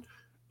happen.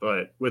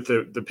 But with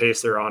the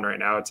pace they're on right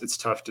now, it's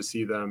tough to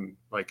see them,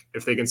 like,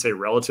 if they can stay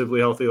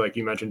relatively healthy, like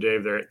you mentioned,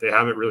 Dave, they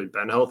haven't really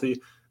been healthy.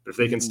 But if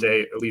they can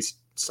stay at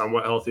least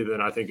somewhat healthy,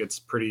 then I think it's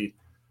pretty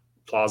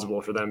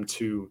plausible for them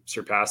to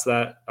surpass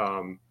that.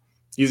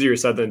 Easier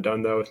said than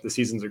done, though. The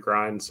season's a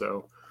grind,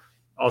 so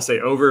I'll say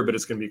over, but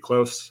it's going to be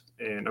close.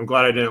 And I'm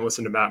glad I didn't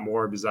listen to Matt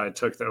Moore because I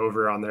took the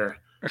over on their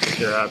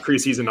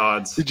preseason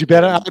odds. Did you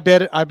bet?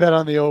 I bet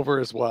on the over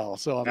as well.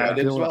 So I'm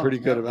feeling pretty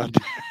good about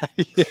that.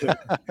 Yeah,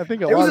 I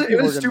think it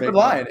was a stupid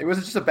line. It was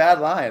just a bad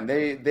line.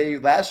 They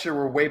last year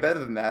were way better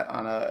than that.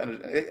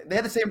 They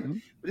had the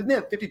same. Didn't they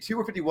have 52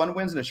 or 51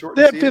 wins in a short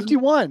season? They had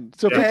 51.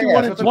 So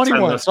 51 and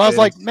 21. So I was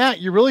like, Matt,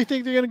 you really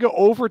think they're going to go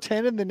over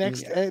 10 in the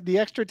next the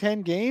extra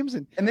 10 games?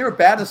 And they were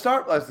bad to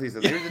start last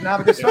season. They did not have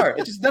a good start.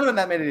 It just none of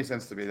that made any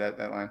sense to me, that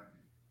line.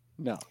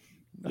 No.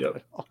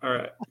 Yep. All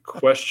right.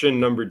 Question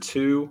number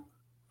 2.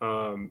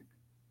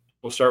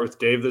 We'll start with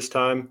Dave this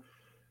time.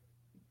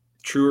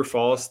 True or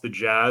false, the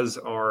Jazz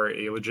are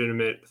a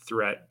legitimate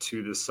threat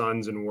to the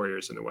Suns and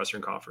Warriors in the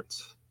Western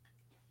Conference?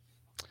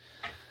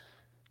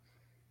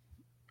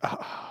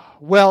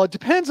 Well, it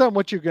depends on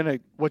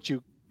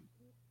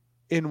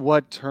in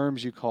what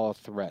terms you call a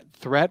threat.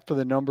 Threat for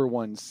the number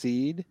 1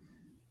 seed,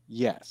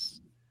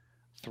 yes.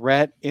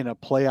 Threat in a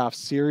playoff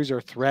series or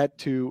threat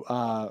to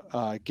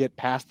get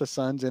past the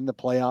Suns in the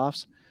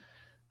playoffs,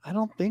 I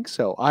don't think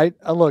so. I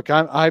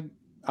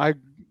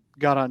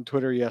got on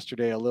Twitter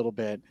yesterday a little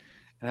bit,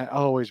 and I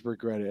always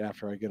regret it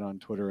after I get on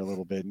Twitter a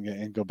little bit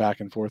and go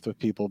back and forth with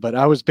people. But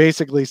I was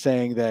basically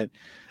saying that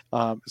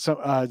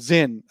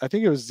Zin, I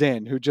think it was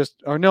Zin, who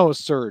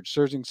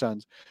Surging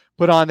Suns,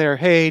 put on there,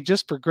 hey,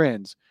 just for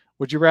grins,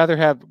 would you rather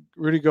have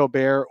Rudy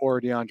Gobert or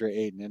DeAndre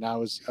Ayton? And I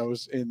was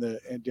in the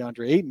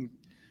DeAndre Ayton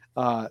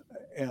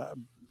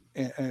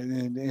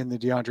in the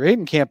DeAndre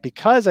Ayton camp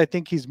because I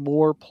think he's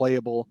more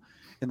playable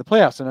in the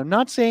playoffs. And I'm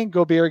not saying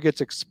Gobert gets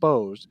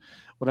exposed.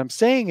 What I'm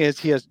saying is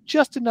he has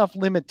just enough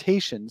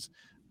limitations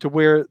to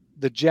where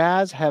the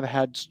Jazz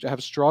have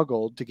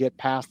struggled to get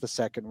past the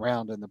second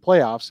round in the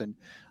playoffs. And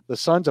the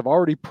Suns have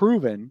already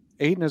proven,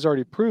 Ayton has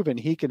already proven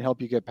he can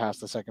help you get past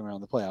the second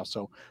round of the playoffs.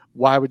 So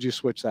why would you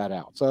switch that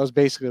out? So that was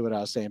basically what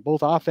I was saying.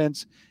 Both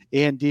offense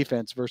and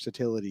defense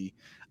versatility.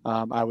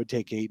 I would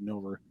take Ayton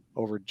over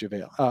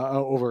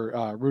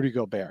Rudy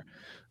Gobert.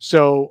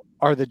 So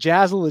are the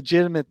Jazz a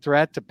legitimate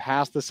threat to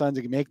pass the Suns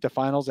and make the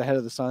finals ahead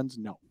of the Suns?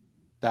 No,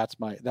 that's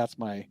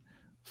my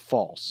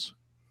false.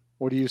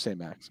 What do you say,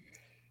 Max?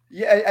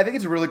 Yeah, I think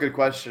it's a really good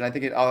question. I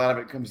think a lot of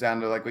it comes down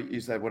to, like what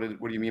you said, what do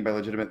you mean by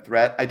legitimate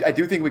threat? I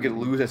do think we could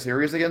lose a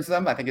series against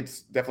them. I think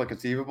it's definitely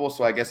conceivable.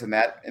 So I guess in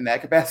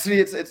that capacity,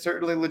 it's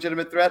certainly a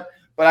legitimate threat,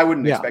 but I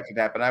wouldn't expect it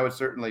to happen. I would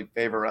certainly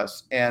favor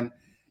us. And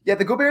Yeah,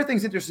 the Gobert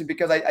thing's interesting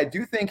because I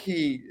do think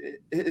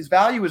his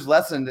value is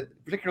lessened,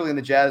 particularly in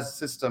the Jazz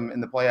system in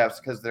the playoffs,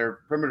 because their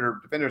perimeter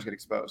defenders get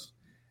exposed,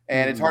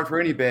 and it's hard for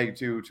any big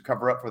to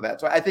cover up for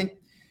that. So I think,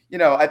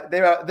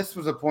 this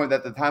was a point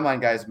that the Timeline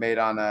guys made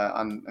on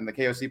the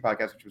KOC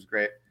podcast, which was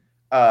great.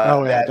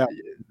 That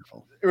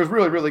it was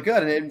really, really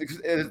good, and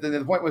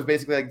the point was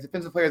basically like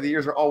defensive player of the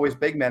years are always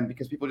big men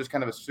because people just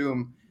kind of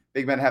assume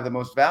big men have the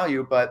most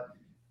value, but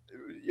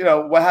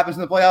what happens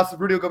in the playoffs with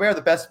Rudy Gobert,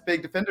 the best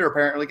big defender,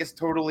 apparently gets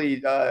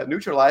totally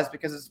neutralized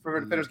because his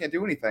perimeter defenders can't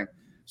do anything.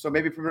 So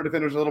maybe perimeter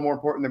defenders are a little more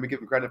important than we give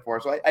them credit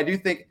for. So I do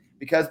think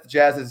because the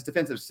Jazz's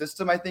defensive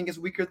system, I think, is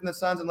weaker than the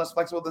Suns and less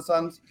flexible than the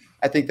Suns,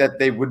 I think that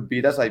they would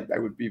beat us. I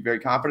would be very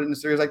confident in a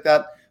series like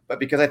that. But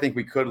because I think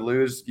we could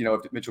lose,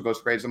 if Mitchell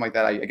goes crazy, something like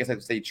that, I guess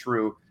I'd stay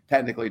true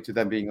technically to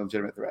them being a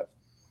legitimate threat.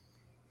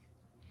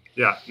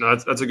 Yeah, no,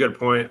 that's a good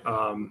point.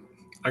 I'm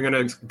going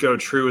to go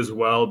true as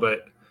well,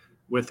 but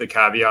with the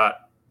caveat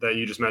that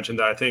you just mentioned,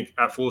 that I think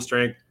at full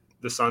strength,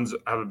 the Suns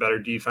have a better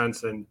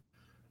defense, and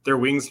their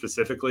wings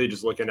specifically,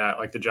 just looking at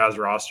like the Jazz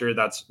roster,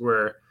 that's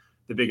where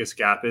the biggest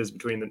gap is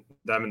between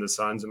them and the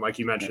Suns. And like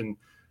you mentioned,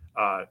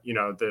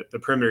 the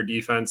perimeter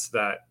defense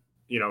that,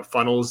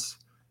 funnels,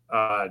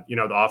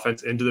 the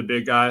offense into the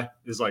big guy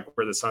is like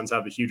where the Suns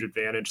have a huge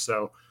advantage.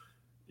 So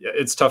yeah,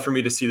 it's tough for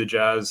me to see the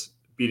Jazz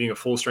beating a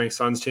full strength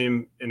Suns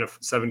team in a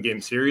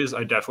 7-game series.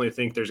 I definitely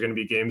think there's going to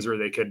be games where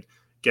they could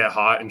get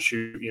hot and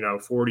shoot,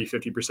 40,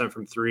 50%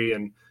 from three.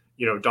 And,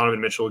 Donovan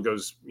Mitchell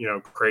goes,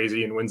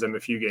 crazy and wins them a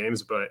few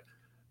games. But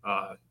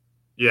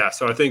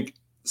so I think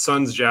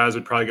Suns Jazz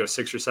would probably go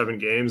 6 or 7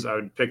 games. I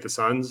would pick the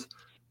Suns,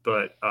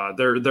 but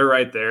they're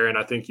right there. And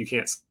I think you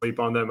can't sleep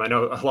on them. I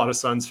know a lot of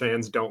Suns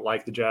fans don't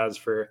like the Jazz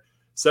for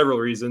several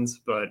reasons,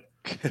 but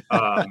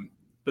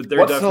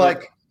they're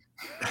definitely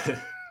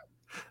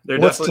they're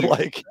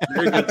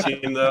a good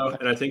team though.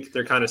 And I think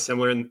they're kind of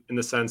similar in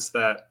the sense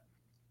that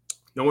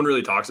no one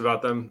really talks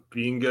about them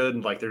being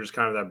good. Like they're just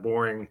kind of that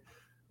boring,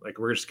 like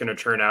we're just going to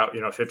churn out,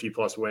 50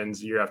 plus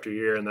wins year after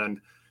year and then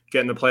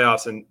get in the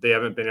playoffs, and they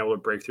haven't been able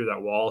to break through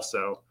that wall.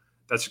 So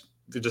that's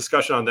the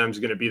discussion on them is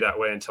going to be that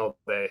way until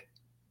they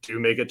do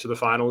make it to the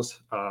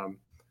finals. I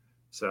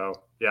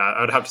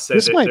would have to say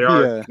that they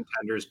are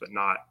contenders, but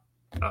not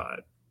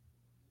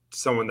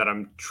someone that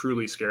I'm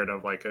truly scared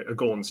of, like a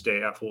Golden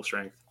State at full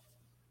strength.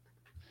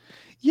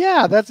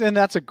 Yeah, that's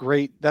a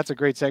great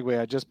segue.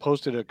 I just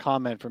posted a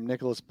comment from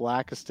Nicholas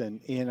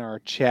Blackiston in our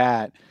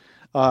chat.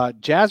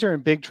 Jazz are in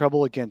big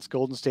trouble against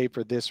Golden State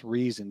for this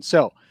reason.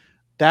 So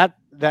that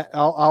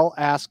I'll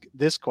ask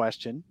this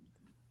question,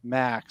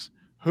 Max.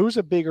 Who's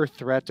a bigger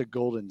threat to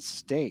Golden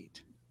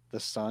State, the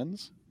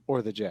Suns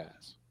or the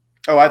Jazz?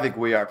 Oh, I think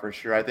we are for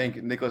sure. I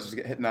think Nicholas is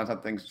hitting on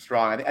something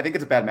strong. I think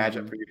it's a bad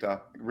matchup for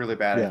Utah, really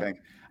bad. Yeah.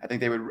 I think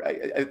they would,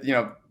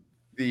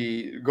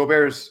 the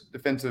Gobert's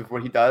defensive,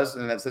 what he does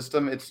in that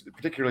system, it's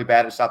particularly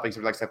bad at stopping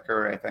somebody like Steph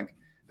Curry. I think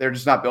they're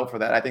just not built for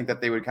that. I think that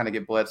they would kind of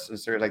get blitzed in a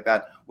series like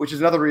that, which is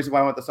another reason why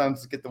I want the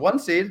Suns to get the 1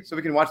 seed so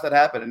we can watch that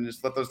happen and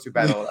just let those two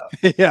battle it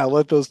out. Yeah,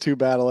 let those two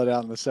battle it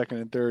out in the second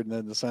and third, and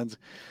then the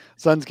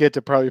Suns get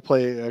to probably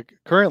play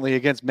currently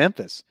against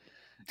Memphis.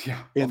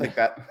 Yeah, I'll take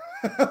that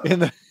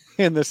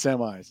in the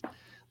semis.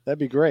 That'd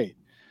be great.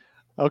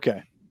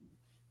 Okay.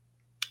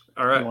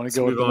 All right. Let's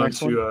move on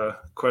to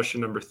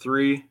question number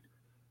 3.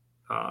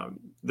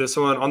 This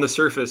one, on the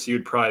surface,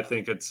 you'd probably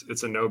think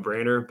it's a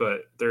no-brainer,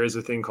 but there is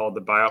a thing called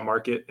the buyout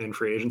market in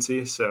free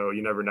agency, so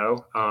you never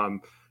know.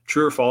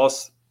 True or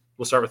false?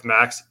 We'll start with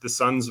Max. The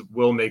Suns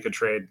will make a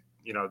trade,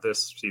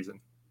 this season.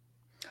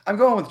 I'm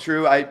going with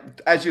true.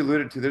 As you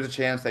alluded to, there's a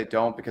chance they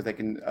don't because they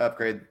can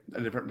upgrade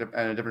in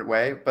a different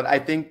way. But I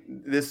think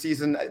this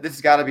season, this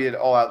has got to be an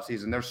all-out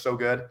season. They're so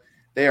good.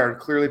 They are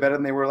clearly better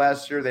than they were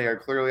last year. They are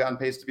clearly on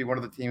pace to be one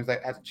of the teams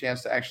that has a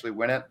chance to actually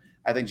win it.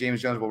 I think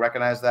James Jones will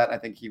recognize that. I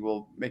think he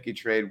will make a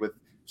trade with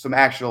some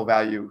actual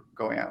value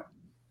going out.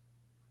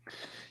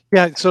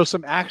 Yeah, so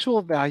some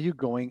actual value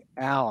going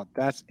out.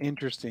 That's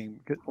interesting.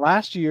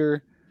 Last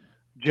year,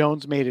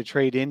 Jones made a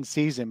trade in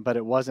season, but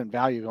it wasn't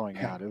value going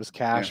out. It was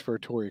cash for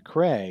Torrey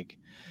Craig.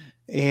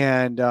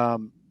 And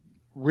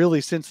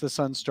really, since the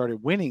Suns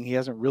started winning, he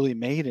hasn't really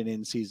made an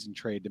in-season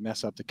trade to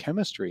mess up the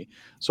chemistry.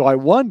 So I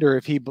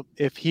wonder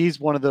if he's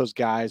one of those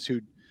guys who,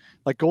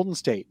 like Golden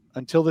State,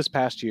 until this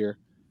past year,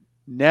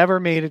 never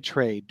made a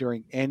trade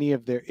during in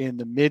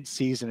the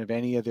mid-season of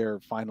any of their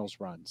finals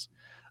runs.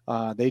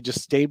 They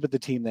just stayed with the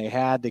team they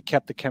had. They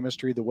kept the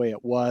chemistry the way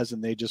it was,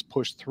 and they just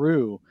pushed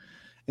through.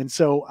 And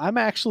so I'm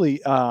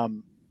actually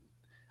I'm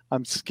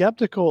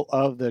skeptical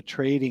of the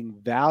trading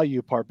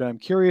value part, but I'm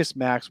curious,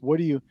 Max,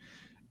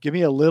 give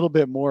me a little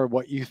bit more of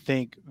what you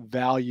think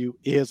value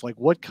is? Like,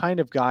 what kind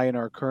of guy in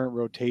our current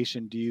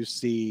rotation do you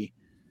see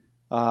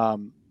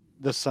the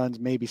Suns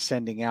maybe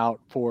sending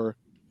out for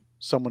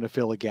someone to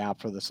fill a gap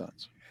for the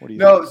Suns? What do you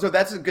think? So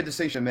that's a good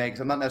distinction to make.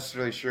 I'm not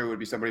necessarily sure it would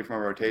be somebody from a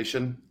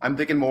rotation. I'm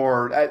thinking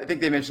more. I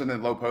think they mentioned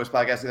in the Low Post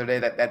podcast the other day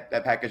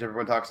that package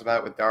everyone talks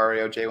about with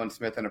Dario, Jalen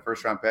Smith, and a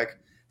first-round pick.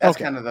 That's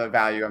kind of the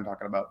value I'm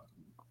talking about.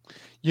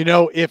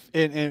 If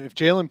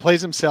Jalen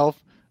plays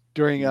himself,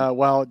 during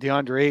while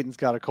DeAndre Ayton's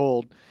got a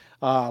cold,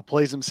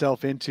 plays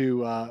himself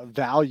into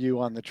value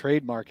on the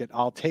trade market.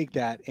 I'll take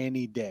that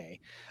any day.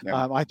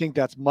 Yeah. I think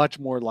that's much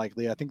more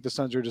likely. I think the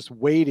Suns are just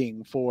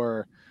waiting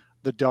for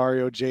the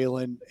Dario,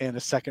 Jalen, and a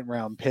second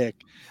round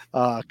pick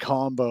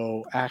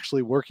combo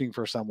actually working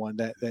for someone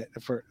that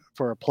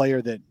for a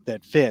player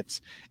that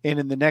fits. And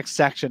in the next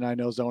section, I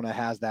know Zona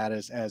has that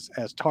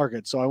as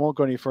target. So I won't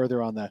go any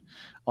further on that.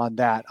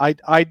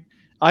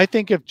 I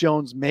think if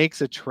Jones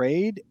makes a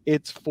trade,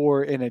 it's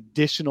for an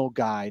additional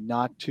guy,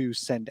 not to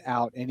send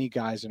out any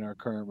guys in our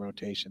current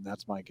rotation.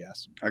 That's my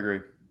guess. I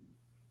agree.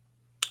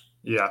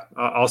 Yeah,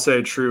 I'll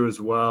say true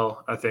as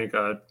well. I think,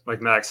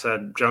 like Max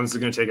said, Jones is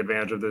going to take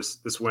advantage of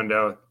this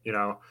window. You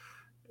know,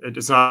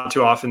 it's not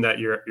too often that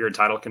you're a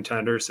title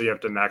contender, so you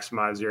have to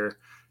maximize your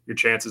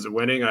chances of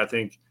winning. And I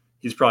think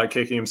he's probably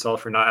kicking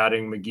himself for not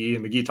adding McGee.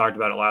 And McGee talked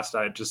about it last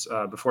night, just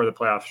before the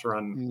playoffs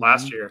run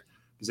last year,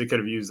 because they could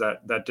have used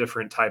that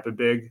different type of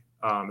big,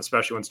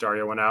 especially once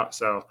Dario went out.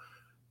 So,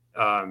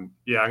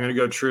 yeah, I'm going to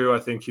go true. I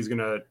don't think it's going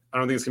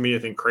to be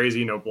anything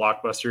crazy, no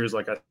blockbusters.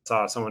 Like I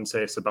saw someone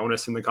say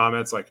Sabonis in the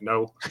comments. Like,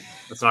 no,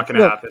 that's not going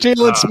to happen.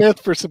 Jalen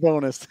Smith for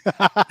Sabonis.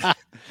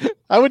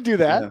 I would do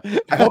that. Yeah.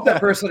 I hope that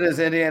person is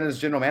Indiana's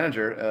general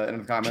manager in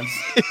the comments.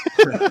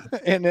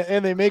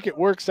 and they make it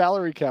work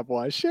salary cap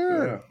wise.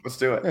 Sure. Yeah, let's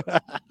do it.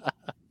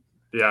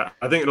 Yeah,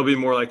 I think it'll be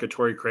more like a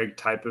Torrey Craig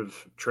type of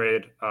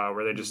trade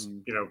where they just,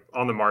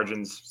 on the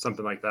margins,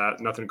 something like that.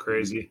 Nothing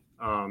crazy.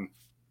 So,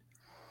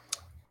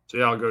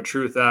 yeah, I'll go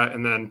true with that.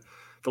 And then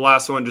the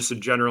last one, just a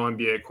general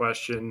NBA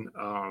question.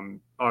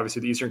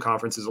 Obviously, the Eastern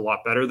Conference is a lot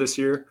better this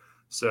year.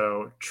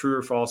 So, true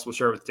or false, we'll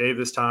start with Dave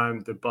this time.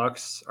 The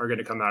Bucks are going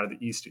to come out of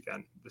the East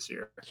again this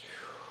year.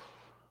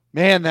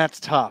 Man, that's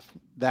tough.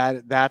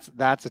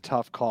 That's a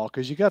tough call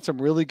because you got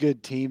some really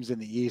good teams in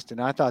the East, and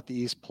I thought the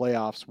East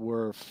playoffs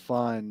were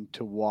fun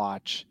to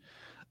watch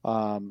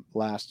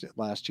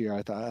last year.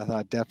 I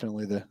thought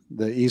definitely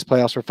the East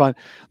playoffs were fun.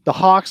 The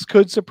Hawks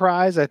could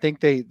surprise. I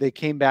think they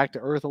came back to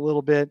earth a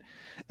little bit.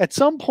 At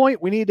some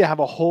point, we need to have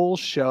a whole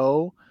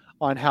show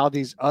on how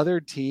these other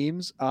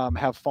teams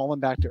have fallen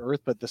back to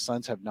earth, but the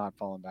Suns have not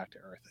fallen back to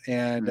earth.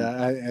 And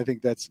I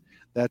think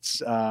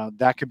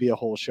that could be a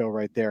whole show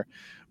right there.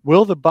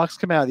 Will the Bucks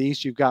come out of the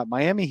East? You've got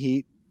Miami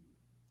Heat.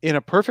 In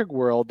a perfect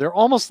world, they're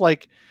almost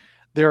like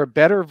they're a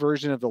better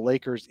version of the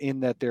Lakers in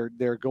that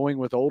they're going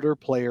with older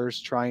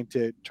players trying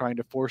to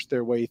force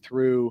their way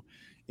through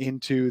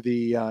into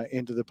the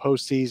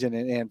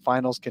postseason and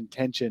finals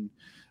contention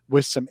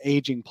with some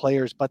aging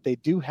players, but they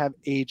do have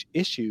age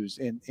issues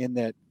in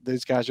that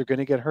those guys are going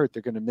to get hurt.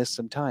 They're going to miss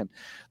some time.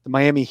 The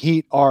Miami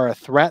Heat are a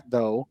threat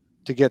though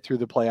to get through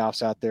the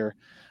playoffs out there.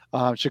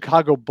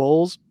 Chicago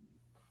Bulls,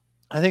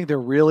 I think they're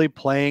really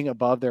playing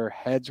above their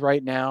heads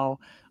right now.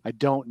 I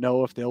don't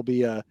know if they'll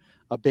be a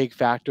big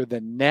factor.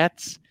 The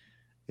Nets,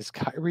 is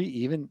Kyrie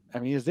even? I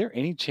mean, is there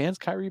any chance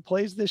Kyrie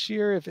plays this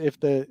year if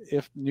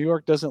New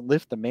York doesn't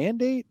lift the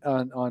mandate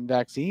on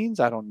vaccines?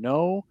 I don't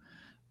know.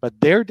 But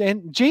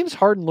and James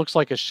Harden looks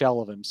like a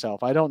shell of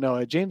himself. I don't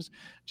know. James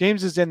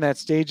is in that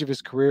stage of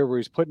his career where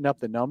he's putting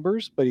up the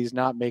numbers, but he's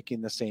not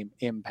making the same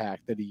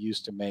impact that he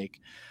used to make.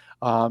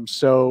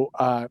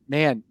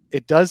 Man,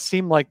 it does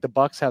seem like the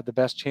Bucks have the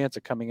best chance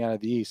of coming out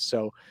of the East.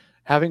 So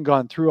having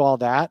gone through all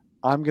that,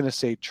 I'm going to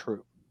say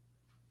true.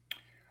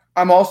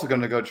 I'm also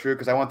going to go true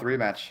because I want the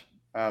rematch.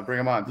 Bring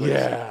them on, please.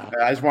 Yeah.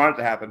 I just want it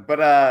to happen. But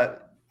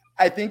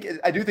I do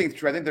think it's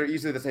true. I think they're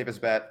easily the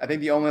safest bet. I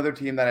think the only other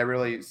team that I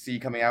really see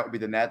coming out would be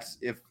the Nets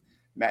if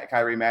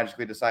Kyrie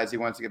magically decides he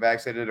wants to get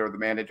vaccinated or the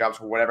mandate drops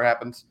or whatever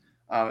happens.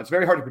 It's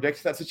very hard to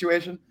predict that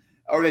situation.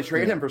 Or they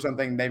trade him for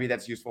something maybe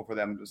that's useful for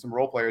them. Some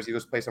role players, he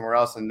goes play somewhere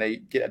else, and they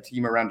get a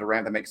team around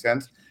Durant that makes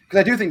sense. Because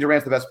I do think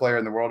Durant's the best player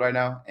in the world right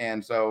now,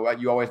 and so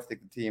you always think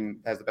the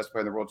team has the best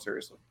player in the world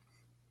seriously.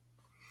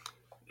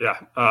 Yeah,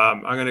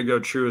 I'm going to go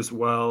true as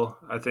well.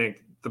 I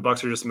think the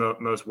Bucks are just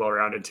most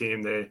well-rounded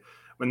team.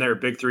 When their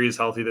big three is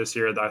healthy this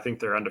year, I think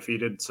they're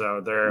undefeated,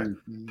 so they're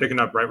picking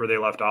up right where they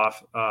left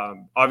off.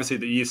 Obviously,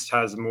 the East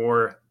has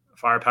more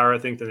firepower, I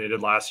think, than they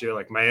did last year.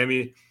 Like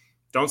Miami.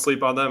 Don't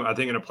sleep on them. I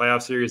think in a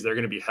playoff series, they're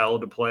going to be hell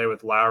to play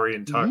with Lowry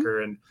and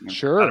Tucker and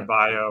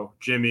Adebayo,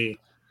 Jimmy,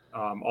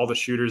 all the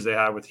shooters they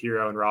have with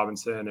Hero and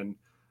Robinson. And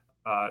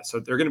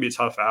so they're going to be a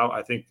tough out.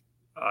 I think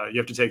you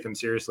have to take them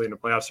seriously in a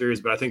playoff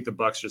series, but I think the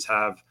Bucks just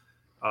have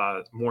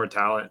more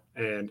talent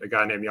and a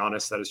guy named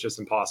Giannis that is just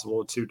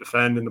impossible to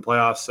defend in the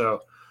playoffs.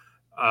 So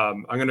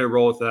I'm going to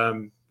roll with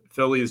them.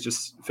 Philly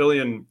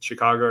and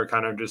Chicago are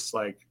kind of just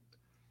like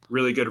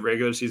really good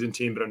regular season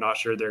team, but I'm not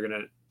sure they're going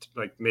to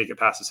make it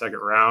past the second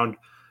round.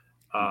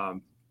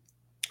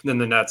 Then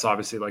the Nets,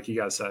 obviously, like you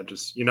guys said,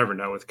 just you never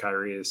know with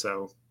Kyrie,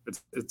 so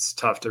it's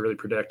tough to really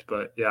predict.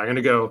 But yeah, I'm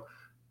gonna go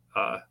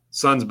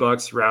Suns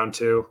Bucks round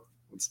 2.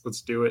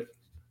 Let's do it.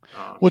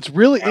 What's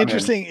really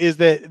interesting is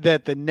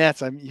that the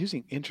Nets. I'm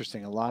using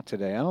interesting a lot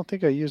today. I don't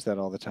think I use that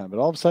all the time, but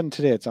all of a sudden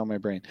today it's on my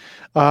brain.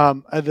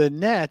 The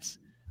Nets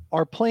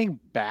are playing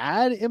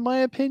bad, in my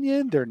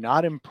opinion. They're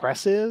not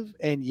impressive,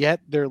 and yet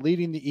they're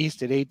leading the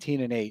East at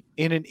 18-8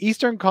 in an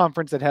Eastern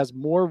Conference that has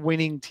more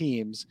winning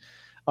teams,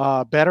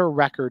 better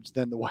records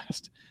than the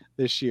West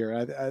this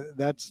year.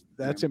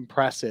 That's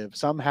impressive.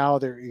 Somehow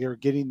they're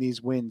getting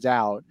these wins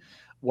out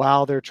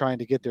while they're trying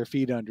to get their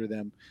feet under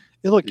them.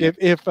 And look,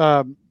 if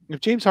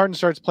James Harden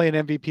starts playing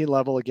MVP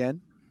level again,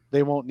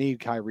 they won't need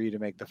Kyrie to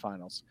make the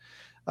finals.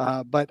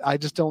 But I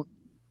just don't.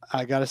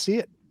 I got to see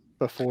it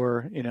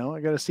before, I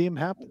got to see him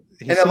happen.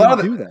 And a lot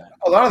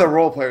of the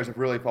role players have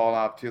really fallen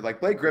off too. Like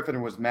Blake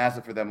Griffin was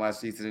massive for them last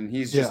season, and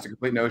he's just a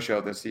complete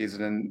no-show this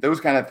season. And those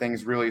kind of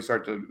things really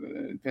start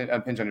to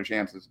pinch on your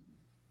chances.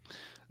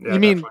 Yeah, you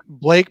mean definitely.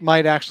 Blake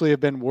might actually have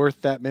been worth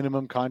that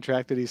minimum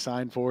contract that he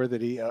signed for, that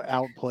he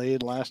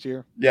outplayed last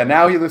year? Yeah,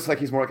 now he looks like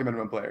he's more like a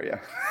minimum player.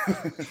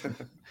 Yeah.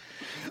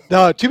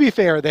 No, to be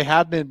fair, they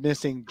have been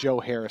missing Joe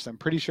Harris. I'm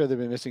pretty sure they've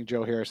been missing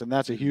Joe Harris, and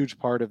that's a huge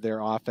part of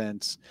their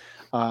offense,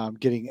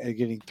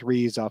 getting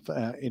threes off,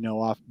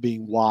 off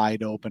being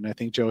wide open. I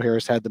think Joe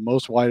Harris had the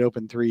most wide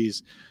open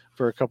threes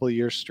for a couple of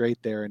years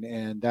straight there,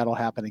 and that'll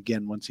happen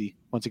again once he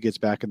gets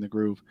back in the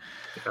groove.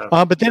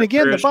 Yeah. But then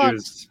again, the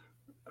Bucks.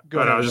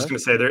 I was just going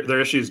to say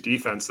their issue is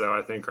defense, though.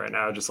 I think right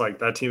now, just like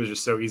that team is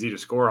just so easy to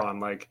score on.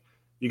 Like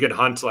you could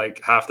hunt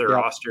like half their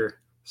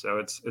roster, so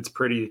it's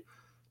pretty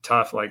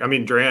tough. Like, I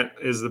mean, Durant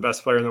is the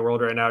best player in the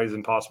world right now. He's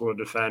impossible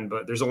to defend,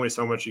 but there's only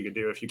so much you could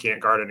do if you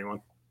can't guard anyone.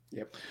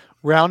 Yep.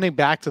 Rounding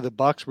back to the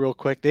Bucks real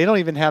quick, they don't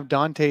even have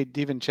Dante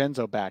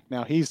DiVincenzo back.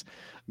 Now, he's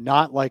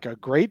not like a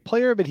great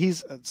player, but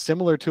he's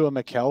similar to a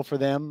McCauley for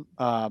them.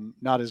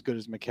 Not as good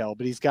as McCauley,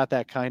 but he's got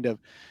that kind of,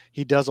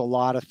 he does a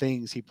lot of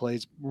things. He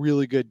plays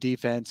really good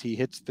defense. He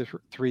hits the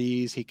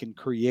threes. He can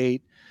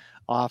create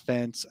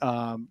offense.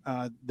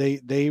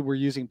 They were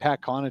using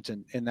Pat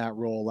Connaughton in that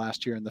role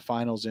last year in the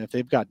finals. And if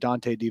they've got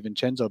Dante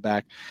DiVincenzo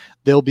back,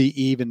 they'll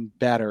be even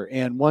better.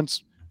 And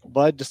once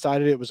Bud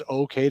decided it was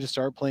okay to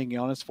start playing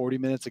Giannis 40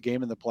 minutes a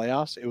game in the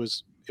playoffs, it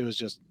was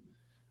just,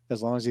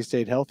 as long as he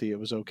stayed healthy, it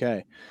was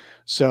okay.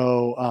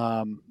 So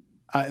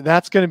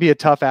that's going to be a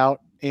tough out,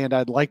 and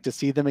I'd like to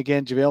see them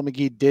again. JaVale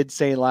McGee did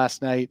say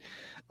last night,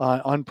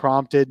 kind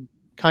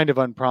of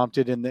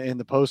unprompted in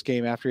the post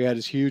game after he had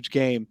his huge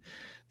game,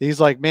 he's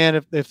like, man,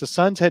 if the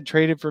Suns had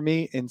traded for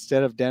me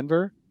instead of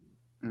Denver,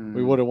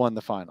 we would have won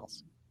the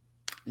finals.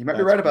 You might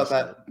be right about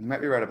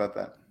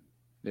that.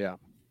 Yeah.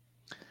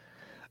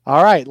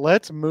 All right,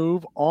 let's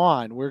move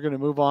on. We're going to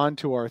move on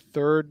to our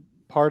third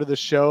part of the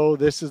show.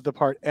 This is the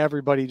part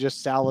everybody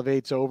just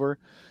salivates over.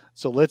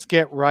 So let's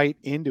get right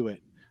into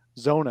it.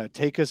 Zona,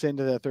 take us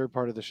into the third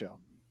part of the show.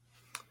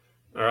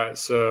 All right,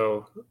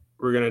 so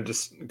we're going to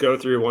just go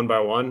through one by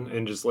one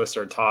and just list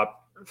our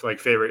top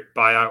favorite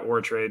buyout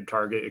or trade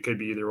target. It could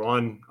be either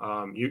one.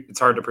 It's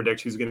hard to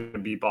predict who's going to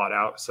be bought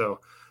out. So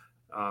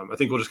I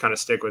think we'll just kind of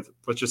stick with,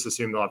 let's just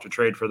assume they'll have to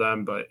trade for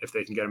them, but if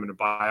they can get them in a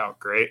buyout,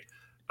 great.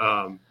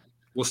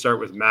 We'll start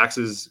with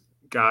Max's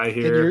guy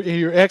here. And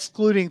you're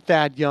excluding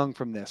Thad Young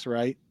from this,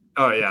 right?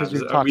 Oh yeah. Because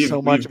we've talked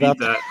so much about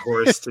that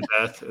horse to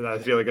death. And I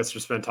feel like it's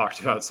just been talked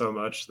about so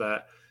much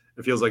that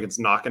it feels like it's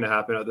not going to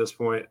happen at this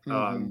point.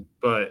 Mm-hmm.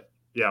 But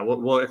yeah,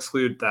 we'll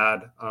exclude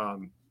Thad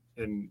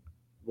and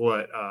we'll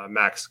let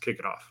Max kick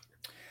it off.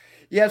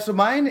 Yeah, so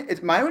mine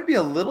would be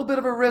a little bit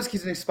of a risk.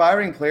 He's an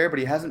expiring player, but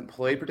he hasn't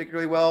played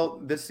particularly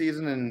well this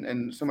season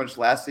and so much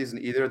last season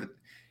either.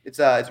 It's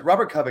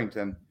Robert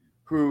Covington,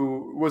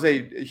 who was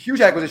a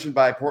huge acquisition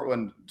by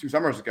Portland 2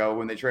 summers ago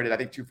when they traded, I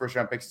think, 2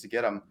 first-round picks to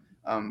get him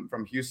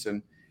from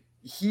Houston.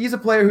 He's a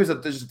player who's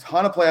there's a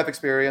ton of playoff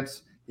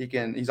experience.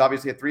 He's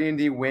obviously a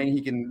 3-and-D wing. He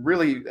can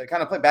really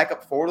kind of play back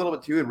up forward a little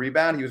bit too and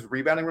rebound. He was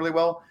rebounding really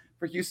well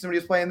for Houston when he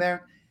was playing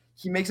there.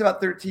 He makes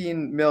about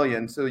 $13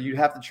 million, so you'd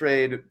have to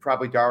trade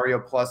probably Dario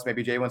plus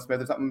maybe Jalen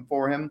Smith or something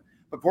for him.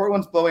 But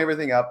Portland's blowing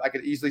everything up. I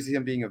could easily see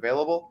him being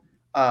available.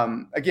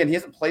 Again, he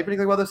hasn't played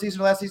particularly well this season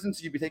or last season,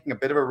 so you'd be taking a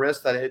bit of a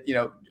risk that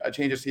a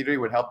change of scenery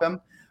would help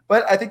him.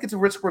 But I think it's a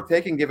risk worth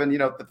taking, given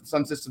that the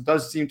Sun system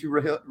does seem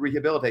to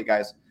rehabilitate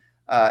guys,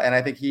 and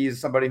I think he's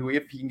somebody who,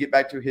 if he can get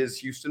back to his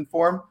Houston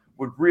form,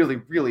 would really,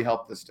 really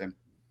help this team.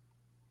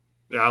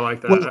 Yeah, I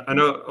like that. I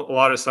know a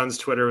lot of Suns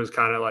Twitter was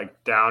kind of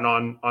like down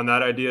on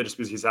that idea just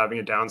because he's having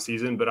a down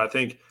season, but I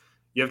think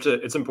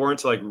it's important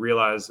to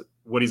realize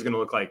what he's going to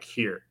look like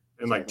here,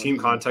 and team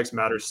context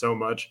matters so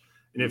much.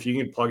 And if you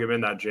can plug him in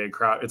that Jay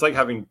Crowder, it's like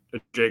having a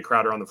Jay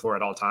Crowder on the floor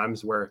at all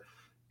times where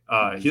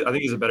I think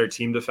he's a better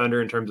team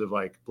defender in terms of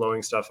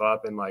blowing stuff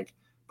up. And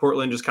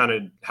Portland just kind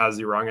of has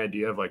the wrong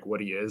idea of what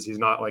he is. He's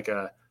not like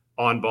a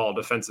on-ball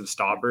defensive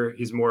stopper.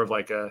 He's more of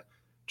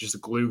just a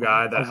glue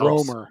guy that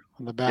helps. Roamer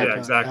on the back,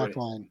 exactly. Back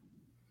line.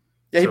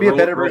 Yeah, he'd be a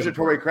better version of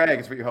Torrey Craig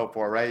is what you hope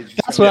for, right?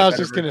 That's what I was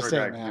just going to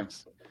say,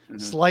 Max. Mm-hmm.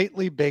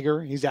 Slightly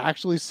bigger. He's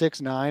actually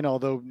 6'9",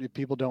 although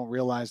people don't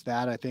realize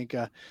that. I think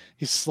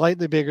he's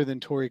slightly bigger than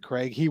Torrey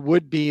Craig. He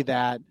would be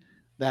that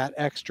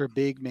extra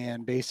big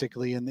man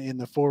basically in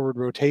the forward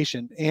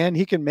rotation, and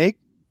he can make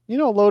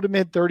low to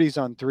mid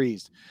 30s on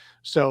threes.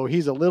 So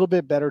he's a little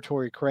bit better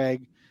Torrey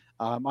Craig.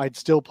 I'd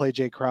still play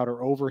Jay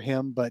Crowder over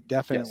him, but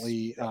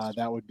definitely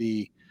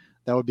yes.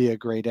 That would be a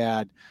great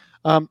ad.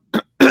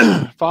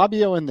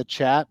 Fabio in the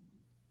chat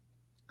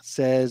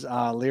says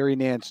Larry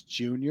Nance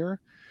Jr.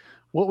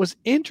 What was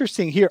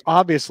interesting here,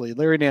 obviously,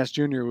 Larry Nance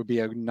Jr. would be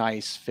a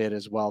nice fit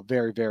as well.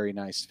 Very, very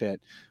nice fit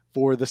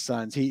for the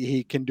Suns.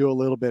 He can do a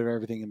little bit of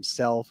everything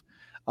himself.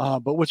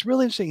 But what's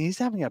really interesting, he's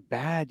having a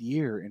bad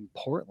year in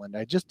Portland.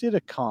 I just did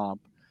a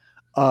comp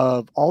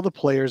of all the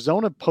players.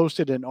 Zona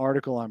posted an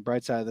article on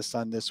Bright Side of the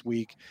Sun this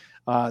week,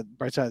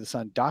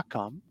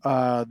 brightsideofthesun.com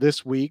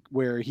this week,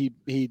 where he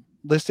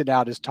listed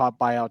out his top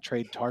buyout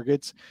trade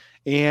targets.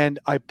 And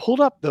I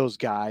pulled up those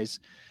guys.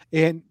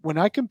 And when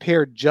I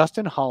compared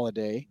Justin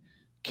Holiday,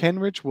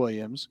 Kenrich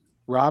Williams,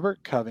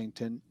 Robert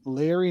Covington,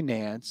 Larry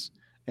Nance,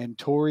 and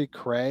Torrey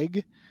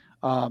Craig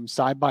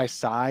side by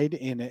side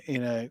in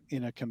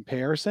a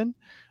comparison,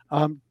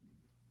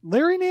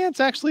 Larry Nance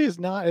actually is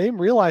not. I didn't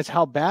realize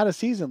how bad a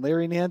season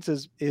Larry Nance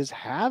is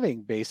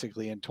having.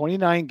 Basically, in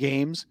 29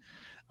 games,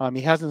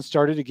 he hasn't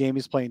started a game.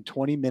 He's playing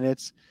 20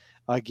 minutes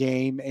a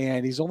game,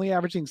 and he's only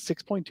averaging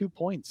 6.2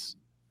 points.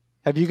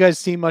 Have you guys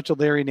seen much of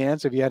Larry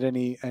Nance? Have you had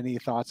any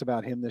thoughts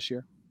about him this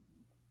year?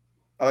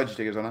 I'll let you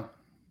take it, Zona.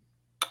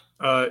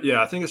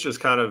 Yeah, I think it's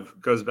just kind of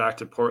goes back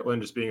to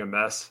Portland just being a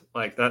mess.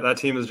 Like that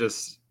team is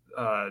just,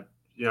 they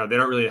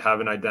don't really have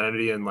an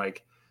identity, and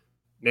like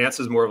Nance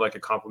is more of like a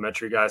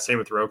complimentary guy. Same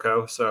with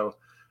Rocco. So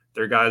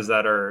they're guys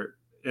that are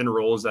in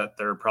roles that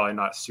they're probably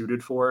not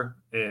suited for.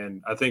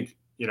 And I think,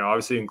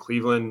 obviously in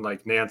Cleveland,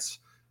 like Nance,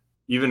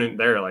 even in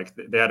there, like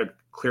they had a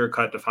clear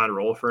cut defined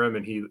role for him,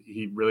 and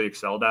he really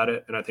excelled at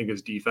it. And I think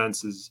his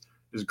defense is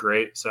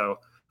great. So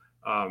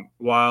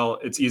while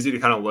it's easy to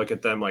kind of look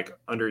at them like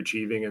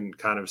underachieving and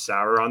kind of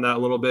sour on that a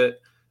little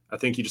bit, I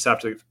think you just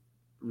have to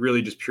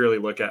really just purely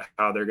look at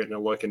how they're going to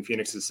look in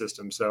Phoenix's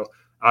system. So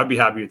I'd be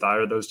happy with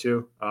either of those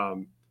two.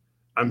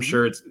 I'm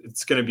sure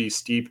it's going to be a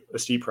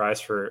steep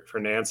price for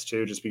Nance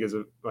too, just because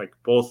of like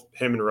both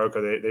him and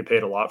Rocco, they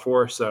paid a lot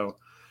for. So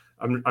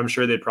I'm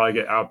sure they'd probably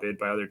get outbid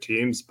by other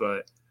teams,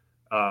 but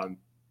I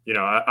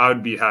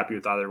would be happy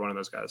with either one of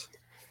those guys.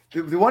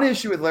 The one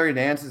issue with Larry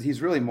Nance is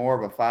he's really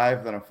more of a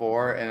 5 than a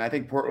 4. And I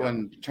think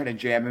Portland trying to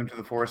jam him to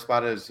the 4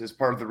 spot is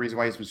part of the reason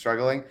why he's been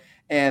struggling.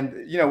 And,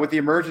 with the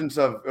emergence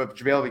of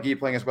JaVale McGee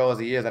playing as well as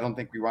he is, I don't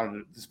think we wanted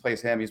to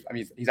displace him. He's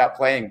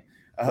outplaying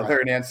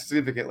Larry Nance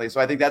significantly.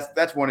 So I think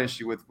that's one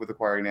issue with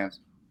acquiring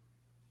Nance.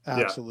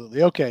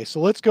 Absolutely. Yeah. Okay.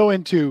 So let's go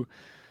into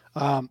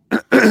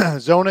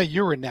Zona.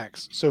 You were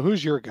next. So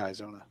who's your guy,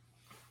 Zona?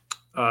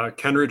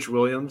 Kenrich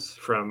Williams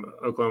from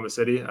Oklahoma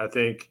City. I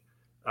think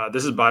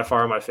this is by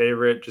far my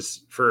favorite,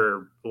 just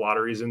for a lot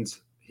of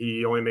reasons.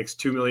 He only makes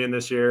 $2 million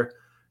this year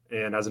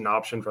and has an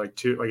option for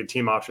a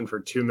team option for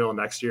 $2 million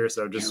next year.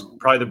 So just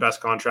probably the best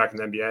contract in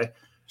the NBA.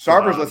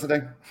 Sarver's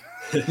listening.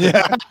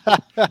 Yeah.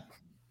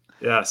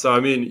 Yeah. So,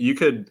 I mean,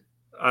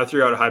 I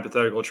threw out a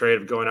hypothetical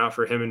trade of going out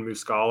for him and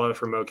Muscala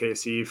from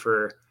OKC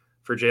for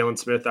Jalen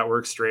Smith. That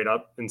works straight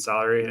up in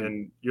salary.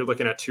 And you're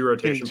looking at two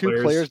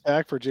players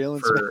back for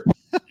Jalen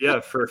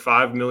Smith. for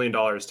 $5 million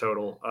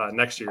total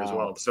next year as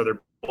well. So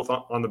they're both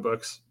on the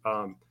books.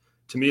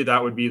 To me,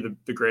 that would be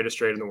the greatest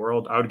trade in the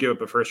world. I would give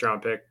up a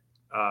first-round pick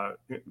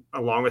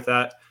along with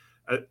that.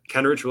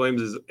 Kenrich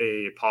Williams is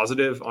a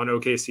positive on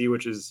OKC,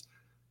 which is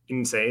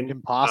insane.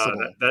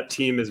 Impossible. That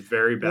team is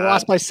very bad. They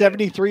lost by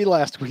 73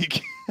 last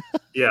week.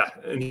 Yeah,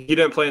 and he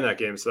didn't play in that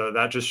game, so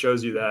that just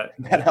shows you that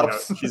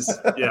helps.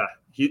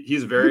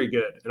 He's very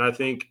good. And I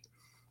think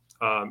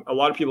a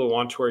lot of people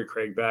want Torrey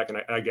Craig back, and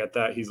I get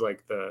that. He's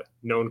like the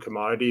known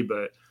commodity,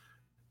 but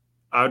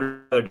I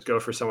would rather go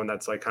for someone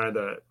that's like kind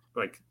of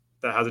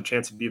that has a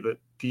chance to be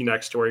the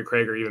next Torrey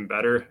Craig or even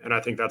better. And I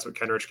think that's what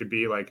Kenrich could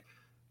be, like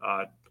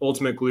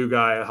ultimate glue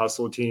guy, a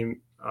hustle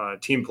team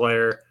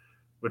player,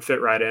 would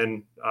fit right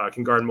in,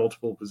 can guard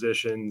multiple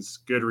positions,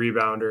 good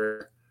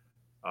rebounder,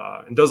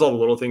 and does all the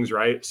little things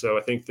right. So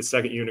I think the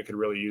second unit could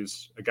really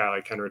use a guy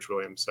like Kenrich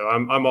Williams. So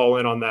I'm all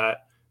in on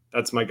that.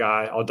 That's my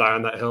guy. I'll die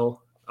on that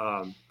hill.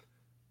 But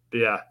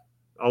yeah,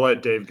 I'll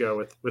let Dave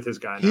go with his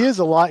guy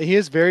now. He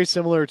is very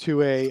similar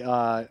to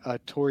a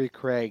Torrey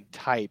Craig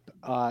type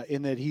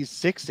in that he's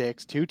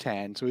 6'6",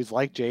 210. So he's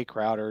like Jay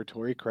Crowder,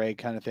 Torrey Craig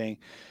kind of thing.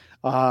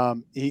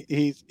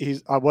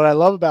 He's what I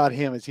love about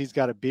him is he's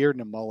got a beard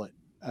and a mullet.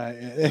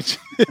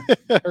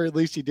 Or at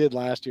least he did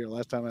last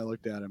time I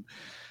looked at him.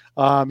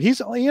 He's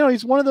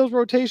one of those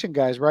rotation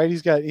guys, right?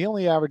 He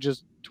only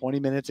averages 20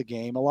 minutes a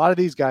game. A lot of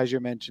these guys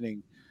you're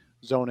mentioning,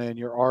 Zona, in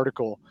your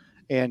article,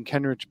 and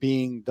Kenrich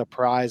being the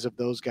prize of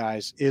those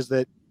guys, is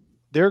that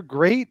they're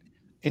great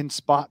in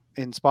spot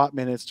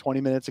minutes,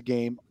 20 minutes a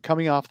game,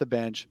 coming off the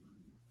bench,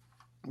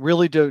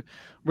 really do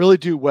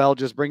well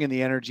just bringing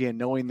the energy and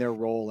knowing their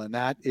role. And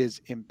that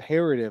is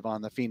imperative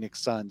on the Phoenix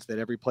Suns, that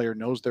every player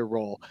knows their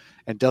role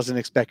and doesn't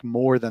expect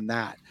more than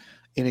that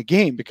in a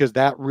game, because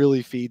that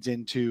really feeds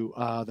into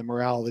the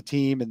morale of the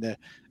team and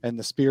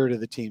the spirit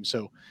of the team.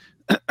 So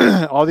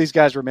all these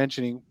guys we're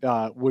mentioning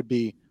would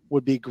be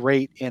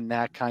great in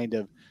that kind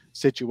of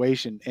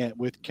situation, and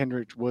with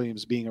Kenrich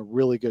Williams being a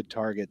really good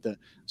target.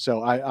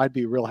 So I'd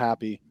be real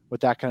happy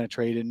with that kind of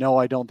trade. And no,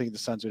 I don't think the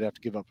Suns would have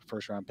to give up a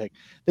first-round pick.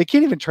 They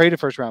can't even trade a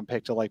first-round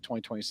pick till like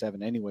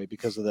 2027 anyway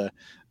because of the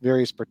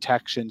various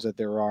protections that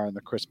there are in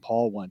the Chris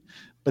Paul one.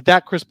 But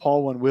that Chris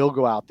Paul one will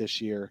go out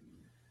this year.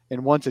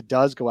 And once it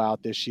does go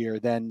out this year,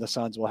 then the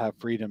Suns will have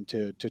freedom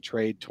to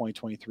trade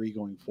 2023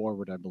 going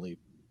forward, I believe.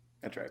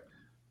 That's right.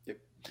 Yep.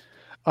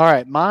 All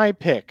right, my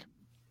pick.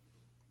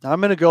 I'm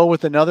going to go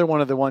with another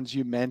one of the ones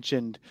you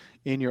mentioned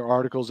in your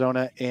article,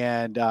 Zona,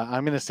 and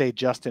I'm going to say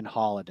Justin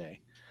Holiday.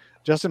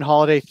 Justin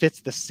Holiday fits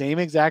the same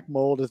exact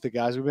mold as the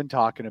guys we've been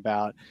talking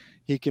about.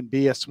 He can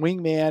be a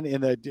swing man in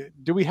the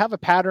 – do we have a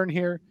pattern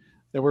here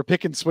that we're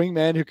picking swing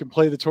man who can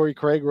play the Torrey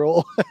Craig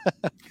role?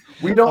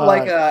 We don't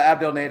like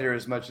Abdel Nader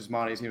as much as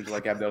Monty seems to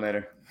like Abdel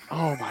Nader.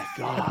 Oh, my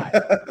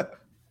God.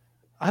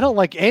 I don't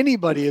like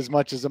anybody as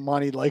much as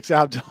Amani likes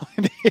Abdel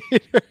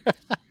Nader.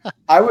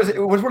 It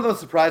was one of those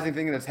surprising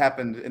things that's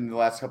happened in the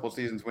last couple of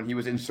seasons when he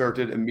was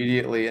inserted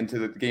immediately into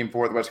the Game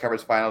 4 of the West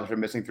Conference Finals after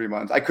missing 3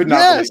 months. I could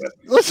not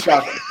believe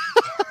it.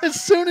 As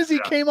soon as he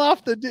came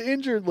off the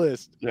injured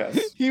list,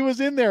 he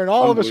was in there, and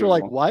all of us were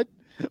like, "What?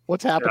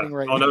 What's happening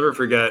right now?" I'll never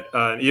forget.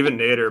 Even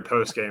Nader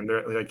post game,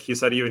 like he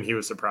said, even he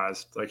was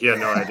surprised. Like he had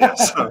no idea.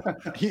 So.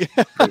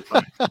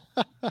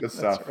 Good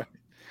stuff. Right.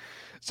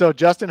 So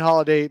Justin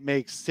Holiday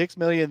makes $6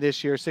 million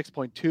this year,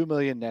 $6.2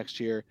 million next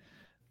year.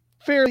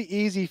 Fairly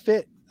easy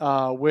fit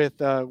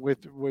with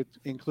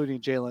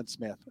including Jalen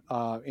Smith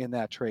in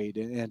that trade,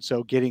 and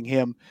so getting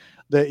him,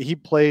 he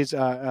plays.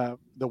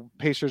 The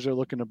Pacers are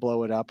looking to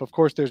blow it up. Of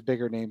course, there's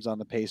bigger names on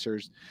the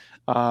Pacers,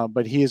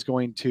 but he is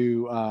going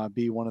to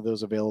be one of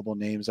those available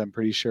names, I'm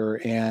pretty sure,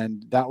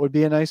 and that would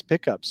be a nice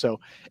pickup. So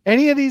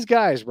any of these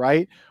guys,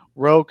 right?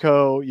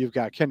 Rocco, you've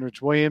got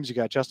Kenrich Williams, you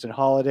got Justin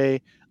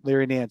Holiday,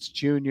 Larry Nance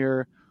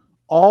Jr.,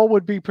 all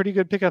would be pretty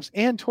good pickups,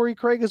 and Torrey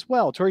Craig as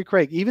well. Torrey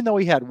Craig, even though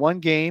he had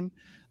one game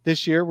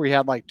this year where he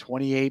had like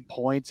 28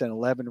 points and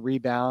 11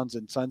 rebounds,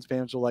 and Suns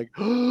fans were like,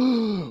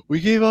 oh,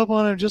 we gave up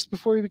on him just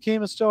before he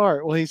became a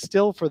star. Well, he's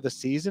still, for the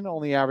season,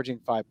 only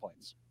averaging 5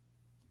 points.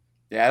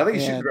 Yeah, I don't think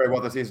he's shooting very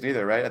well this season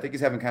either, right? I think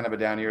he's having kind of a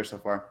down year so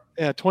far.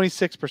 Yeah,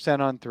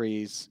 26% on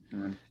threes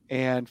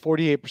and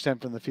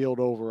 48% from the field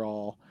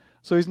overall.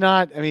 So he's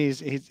not, I mean,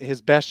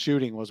 his best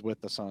shooting was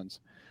with the Suns.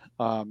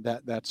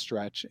 That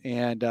stretch,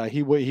 and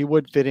he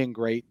would fit in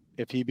great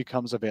if he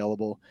becomes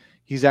available.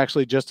 He's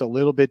actually just a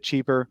little bit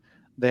cheaper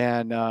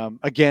than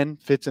again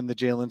fits in the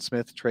Jalen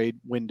Smith trade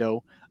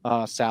window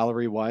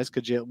salary wise,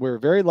 because we're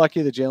very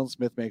lucky that Jalen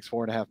Smith makes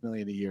 $4.5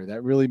 million a year.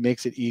 That really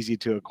makes it easy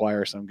to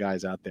acquire some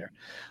guys out there.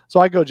 So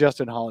I go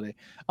Justin Holiday.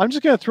 I'm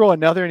just going to throw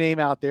another name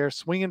out there,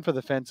 swinging for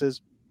the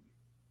fences.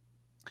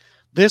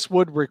 This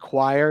would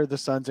require the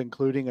Suns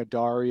including a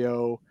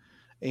Dario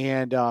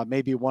and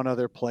maybe one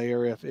other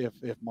player.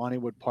 If Monty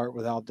would part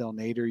with Abdel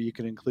Nader, you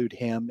could include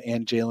him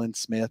and Jalen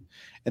Smith,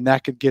 and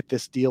that could get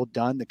this deal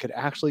done. That could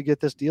actually get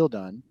this deal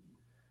done.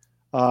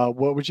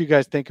 What would you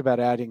guys think about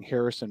adding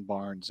Harrison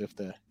Barnes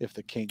if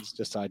the Kings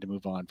decide to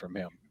move on from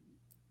him?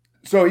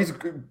 So he's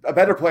a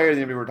better player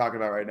than we were talking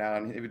about right now,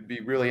 and it would be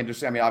really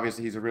interesting. I mean,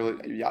 obviously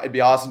it'd be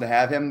awesome to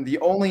have him. The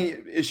only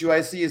issue I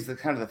see is the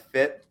kind of the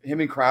fit. Him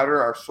and Crowder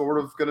are sort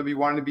of going to be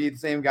wanting to be the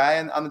same guy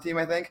on the team,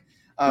 I think.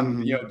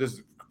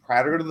 Does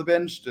Crowder go to the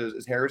bench?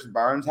 Is Harrison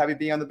Barnes happy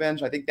being on the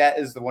bench? I think that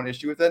is the one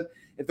issue with it.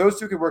 If those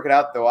two could work it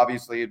out, though,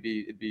 obviously it'd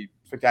be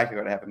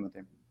spectacular to have him on the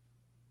team.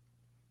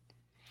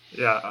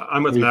 Yeah,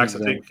 I'm with Max. I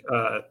think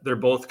they're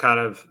both kind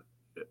of.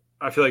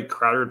 I feel like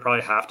Crowder would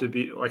probably have to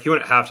be he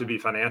wouldn't have to be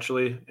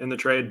financially in the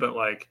trade, but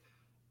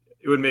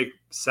it would make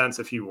sense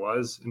if he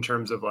was, in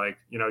terms of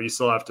you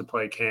still have to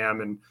play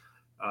Cam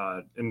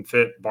and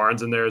fit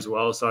Barnes in there as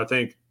well. So I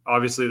think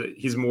obviously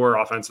he's more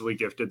offensively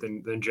gifted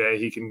than Jay.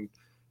 He can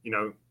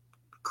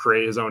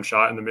create his own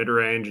shot in the mid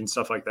range and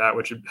stuff like that,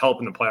 which would help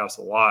in the playoffs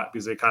a lot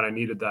because they kind of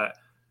needed that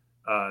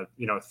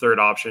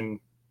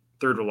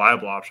third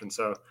reliable option.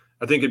 So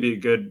I think it'd be a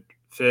good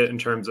fit in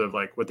terms of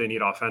what they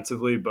need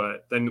offensively,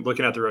 but then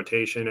looking at the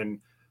rotation and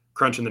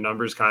crunching the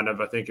numbers,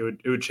 I think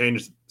it would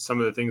change some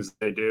of the things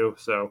they do.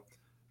 So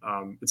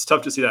it's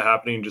tough to see that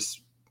happening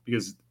just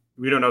because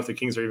we don't know if the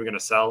Kings are even going to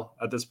sell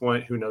at this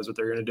point. Who knows what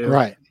they're going to do?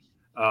 Right.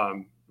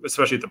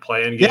 Especially at the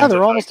play-in games. Yeah,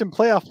 they're almost in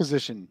playoff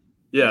position.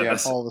 Yeah,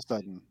 all of a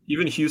sudden.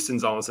 Even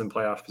Houston's almost in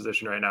playoff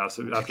position right now.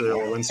 So after their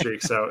win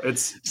streak, so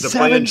it's the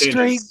 7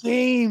 straight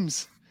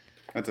games.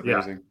 That's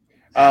amazing.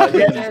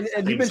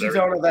 And you mentioned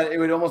Zona that it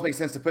would almost make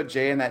sense to put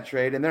Jay in that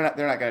trade, and they're not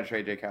going to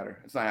trade Jay Crowder.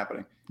 It's not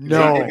happening.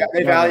 No,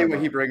 they value what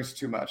he brings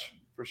too much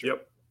for sure.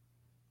 Yep.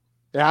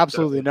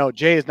 Absolutely no.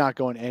 Jay is not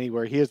going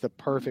anywhere. He is the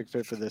perfect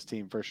fit for this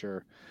team for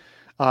sure.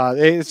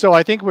 So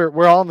I think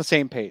we're all on the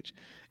same page.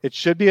 It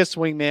should be a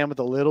swing man with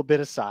a little bit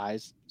of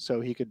size,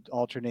 so he could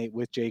alternate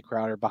with Jay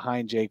Crowder,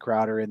 behind Jay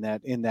Crowder in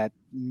that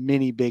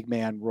mini big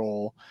man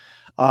role.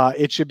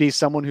 It should be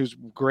someone who's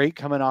great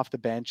coming off the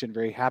bench and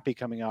very happy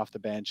coming off the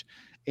bench,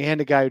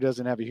 and a guy who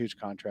doesn't have a huge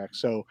contract.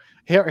 So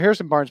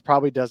Harrison Barnes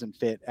probably doesn't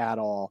fit at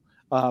all,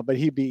 but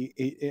he'd be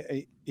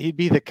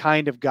the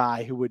kind of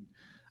guy who would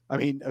I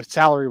mean,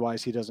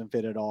 salary-wise, he doesn't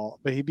fit at all,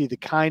 but he'd be the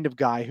kind of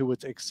guy who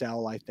would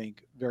excel, I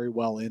think, very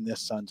well in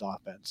this Suns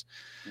offense.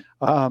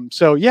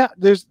 So, yeah,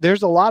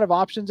 there's a lot of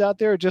options out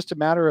there. Just a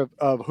matter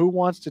of who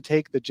wants to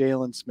take the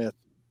Jalen Smith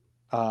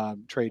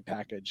trade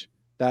package.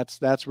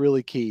 That's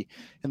really key.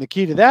 And the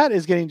key to that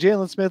is getting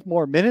Jalen Smith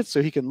more minutes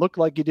so he can look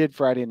like he did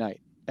Friday night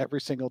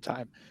every single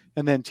time.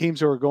 And then teams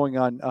who are going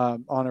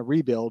on a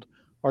rebuild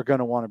are going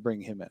to want to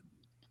bring him in.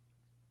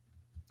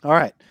 All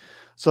right.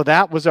 So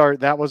that was our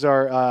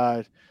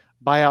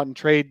buyout and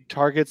trade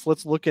targets.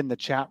 Let's look in the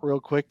chat real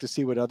quick to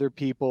see what other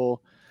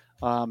people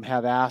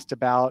have asked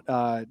about.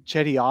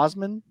 Chetty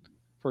Osman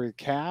for the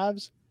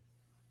Cavs.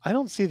 I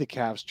don't see the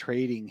Cavs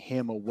trading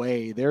him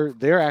away.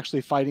 They're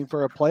actually fighting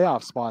for a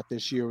playoff spot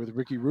this year with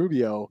Ricky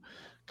Rubio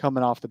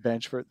coming off the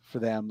bench for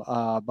them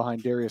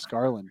behind Darius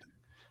Garland.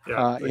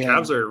 Yeah, the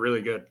Cavs are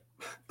really good.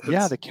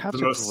 Yeah, the Cavs the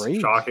are most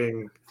great.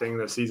 Shocking thing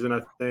this season,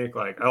 I think.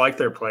 Like, I like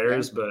their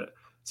players, but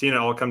seeing it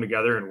all come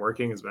together and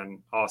working has been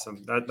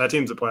awesome. That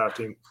team's a playoff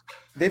team.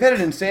 They've had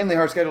an insanely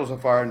hard schedule so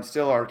far and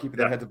still are keeping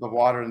their heads above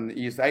water in the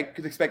East. I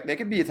could expect they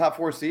could be a top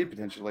 4 seed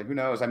potentially. Who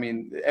knows? I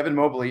mean, Evan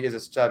Mobley is a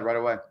stud right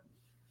away.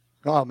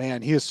 Oh,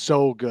 man, he is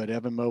so good.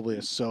 Evan Mobley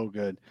is so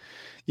good.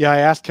 Yeah, I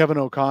asked Kevin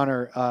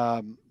O'Connor,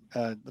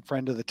 the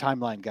friend of the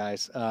Timeline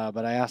guys,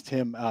 but I asked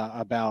him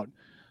about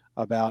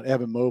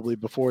Evan Mobley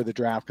before the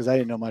draft because I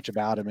didn't know much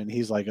about him. And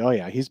he's like, oh,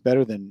 yeah, he's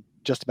better than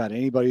just about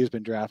anybody who's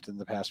been drafted in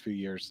the past few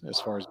years as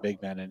far as big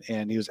men.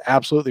 And he was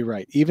absolutely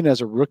right. Even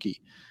as a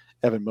rookie,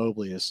 Evan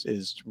Mobley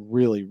is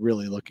really,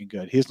 really looking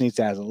good. He just needs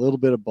to add a little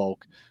bit of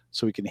bulk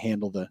so he can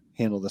handle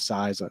the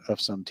size of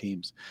some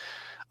teams.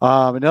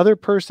 Another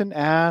person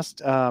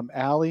asked,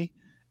 Allie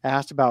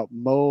asked about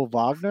Mo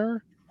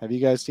Wagner. Have you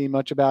guys seen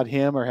much about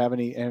him or have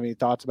any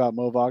thoughts about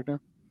Mo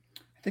Wagner?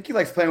 I think he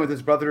likes playing with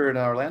his brother in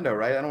Orlando,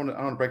 right? I don't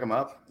want to break him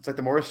up. It's like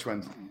the Morris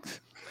twins.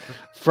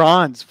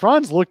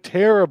 Franz looked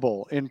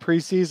terrible in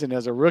preseason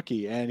as a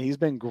rookie, and he's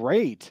been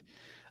great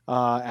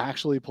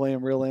actually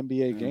playing real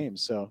NBA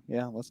games. So,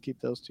 yeah, let's keep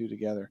those two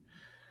together.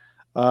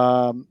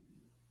 Yep.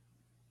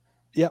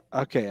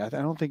 Okay. I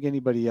don't think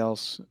anybody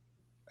else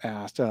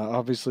asked.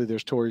 Obviously,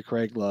 there's Torrey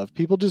Craig love.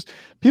 People just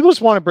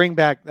want to bring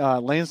back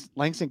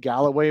Langston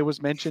Galloway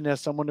was mentioned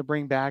as someone to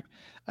bring back.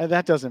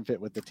 That doesn't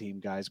fit with the team,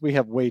 guys. We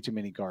have way too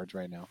many guards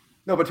right now.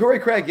 No, but Torrey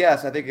Craig,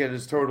 yes, I think it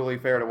is totally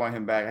fair to want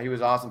him back. He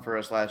was awesome for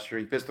us last year.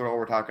 He fits the role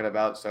we're talking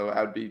about, so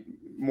I would be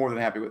more than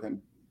happy with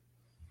him.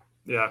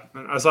 Yeah,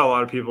 I saw a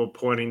lot of people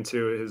pointing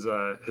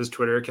to his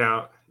Twitter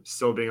account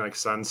still being like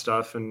Sun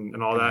stuff and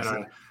all that.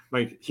 And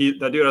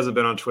that dude hasn't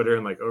been on Twitter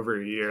in like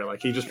over a year. Like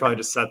he just probably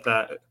just set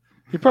that.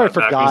 He probably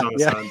forgot.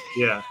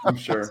 Yeah, I'm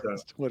sure. So.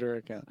 Twitter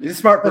account. He's a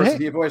smart person.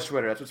 He avoids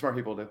Twitter. That's what smart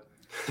people do.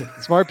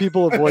 Smart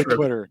people avoid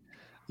Twitter.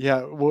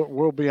 Yeah,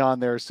 we'll be on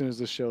there as soon as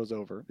the show's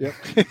over. Yep.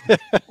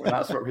 We're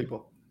not smart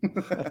people.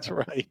 That's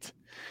right.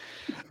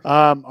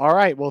 All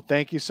right. Well,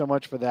 thank you so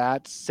much for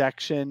that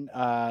section.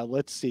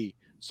 Let's see.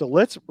 So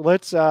let's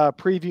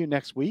preview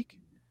next week,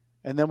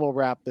 and then we'll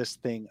wrap this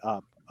thing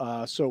up.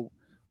 So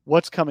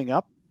what's coming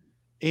up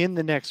in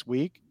the next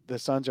week? The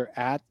Suns are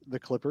at the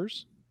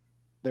Clippers.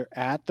 They're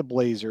at the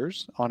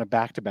Blazers on a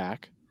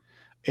back-to-back,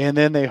 and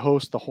then they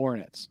host the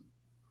Hornets.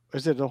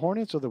 Is it the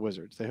Hornets or the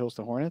Wizards? They host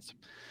the Hornets.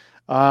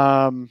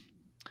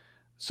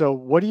 So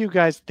what do you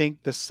guys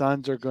think the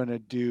Suns are going to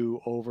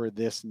do over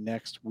this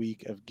next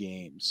week of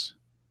games?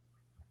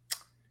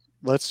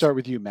 Let's start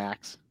with you,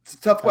 Max. It's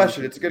a tough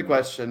question. It's a good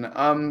question.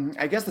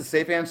 I guess the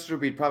safe answer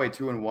would be probably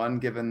 2-1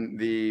 given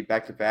the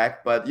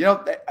back-to-back, but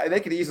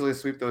they could easily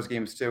sweep those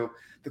games too.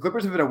 The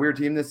Clippers have been a weird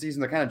team this season.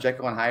 They're kind of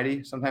Jekyll and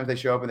Hyde. Sometimes they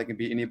show up and they can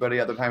beat anybody.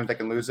 Other times they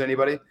can lose to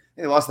anybody.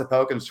 They lost the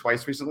Pelicans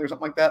twice recently or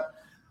something like that.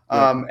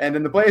 And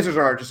then the Blazers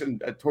are just in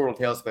a total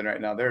tailspin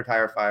right now. They're a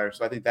tire fire.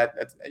 So I think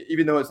that's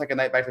even though it's like a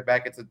night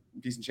back-to-back, it's a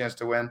decent chance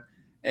to win.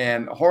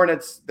 And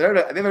Hornets, they have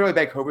a really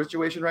bad COVID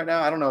situation right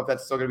now. I don't know if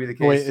that's still going to be the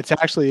case. Wait,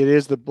 it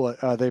is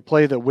they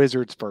play the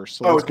Wizards first.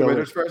 So it's the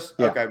Wizards first?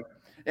 Yeah. Okay.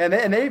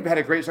 And they've had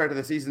a great start to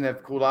the season.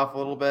 They've cooled off a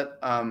little bit.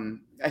 I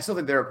still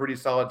think they're a pretty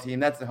solid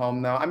team. That's at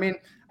home, though. I mean,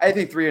 I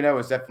think 3-0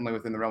 is definitely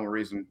within the realm of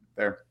reason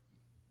there.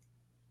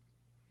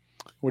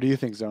 What do you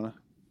think, Zona?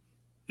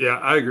 Yeah,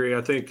 I agree.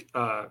 I think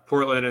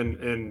Portland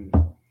and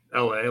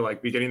LA,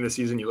 like beginning of the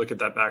season, you look at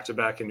that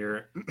back-to-back and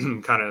you're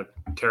kind of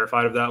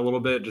terrified of that a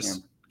little bit,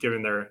 just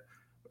given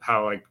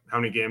how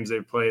many games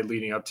they've played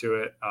leading up to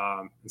it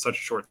in such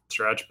a short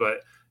stretch.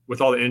 But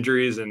with all the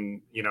injuries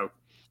and,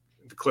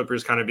 the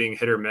Clippers kind of being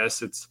hit or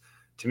miss,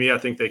 to me, I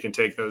think they can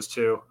take those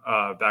two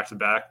back to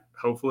back,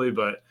 hopefully.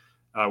 But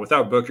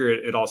without Booker,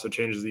 it also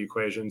changes the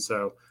equation.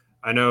 So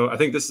I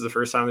think this is the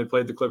first time they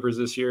played the Clippers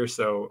this year.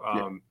 So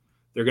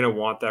they're going to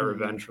want that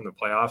revenge from the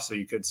playoffs. So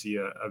you could see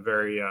a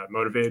very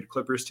motivated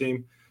Clippers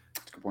team.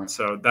 Good point.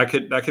 So that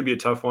could be a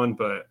tough one,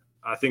 but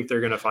I think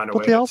they're going to find a way.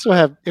 But they also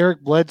have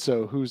Eric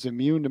Bledsoe, who's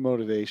immune to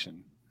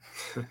motivation.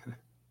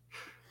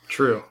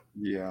 True.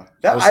 Yeah,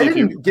 I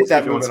didn't get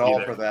that move at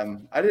all for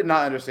them. I did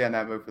not understand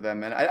that move for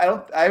them, and I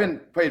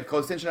haven't paid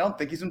close attention. I don't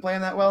think he's been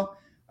playing that well.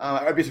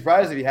 I'd be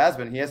surprised if he has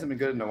been. He hasn't been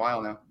good in a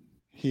while now.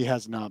 He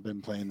has not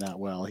been playing that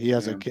well. He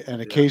has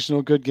an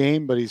occasional good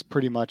game, but he's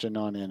pretty much a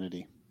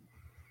non-entity.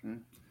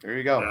 There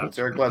you go. It's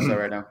Eric Bledsoe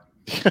right now.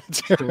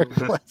 It's Eric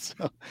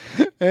Bledsoe.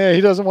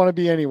 He doesn't want to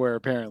be anywhere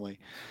apparently.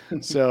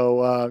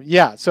 So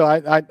so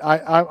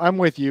I'm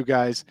with you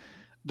guys.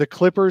 The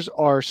Clippers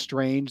are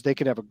strange. They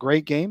could have a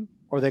great game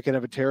or they could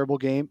have a terrible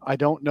game. I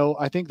don't know.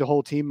 I think the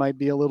whole team might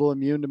be a little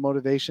immune to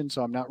motivation,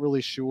 so I'm not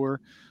really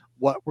sure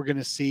what we're going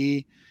to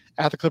see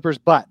at the Clippers,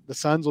 but the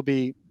Suns will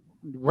be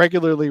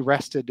regularly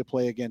rested to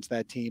play against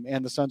that team,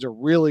 and the Suns are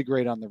really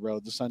great on the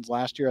road. The Suns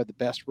last year had the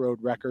best road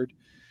record.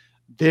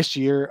 This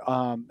year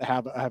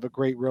have a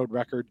great road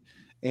record,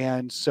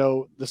 and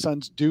so the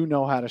Suns do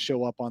know how to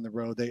show up on the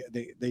road.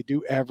 They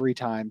do every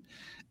time.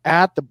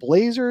 At the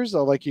Blazers,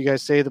 like you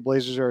guys say, the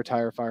Blazers are a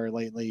tire fire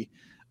lately.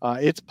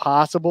 It's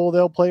possible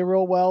they'll play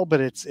real well, but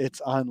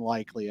it's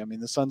unlikely. I mean,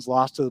 the Suns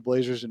lost to the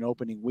Blazers in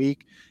opening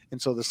week, and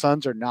so the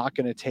Suns are not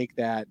going to take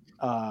that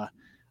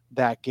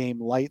game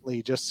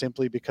lightly just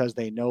simply because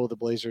they know the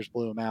Blazers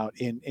blew them out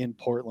in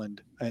Portland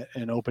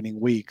in opening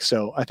week.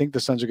 So I think the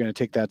Suns are going to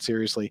take that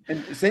seriously.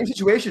 And same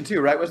situation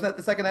too, right? Wasn't that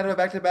the second night of a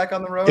back-to-back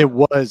on the road? It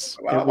was.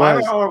 Why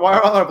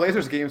are all our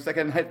Blazers games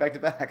second night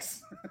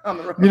back-to-backs on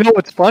the road? You know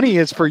what's funny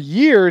is for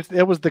years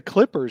it was the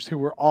Clippers who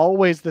were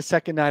always the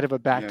second night of a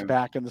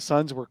back-to-back, and the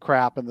Suns were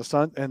crap, and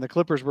the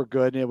Clippers were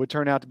good, and it would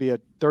turn out to be a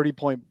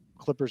 30-point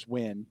Clippers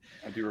win.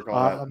 I do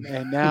recall that.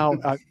 And now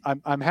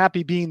I'm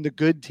happy being the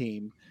good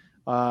team.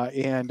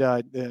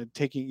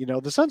 Taking,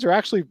 the Suns are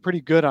actually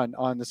pretty good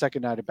on the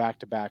second night of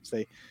back-to-backs.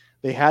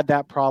 They had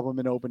that problem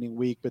in opening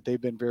week, but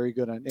they've been very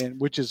good and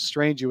which is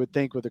strange. You would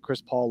think with a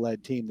Chris Paul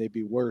led team, they'd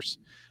be worse.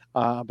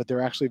 But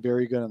they're actually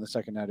very good on the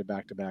second night of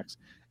back-to-backs.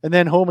 And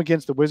then home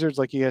against the Wizards,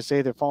 like you guys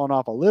say, they're falling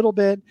off a little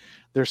bit.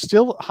 They're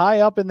still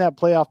high up in that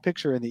playoff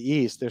picture in the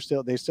East. They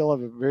still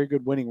have a very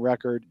good winning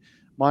record.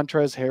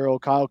 Montrezl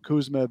Harrell, Kyle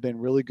Kuzma have been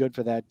really good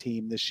for that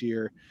team this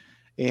year.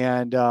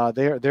 And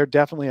they're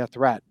definitely a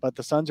threat, but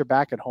the Suns are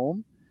back at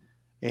home,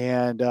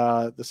 and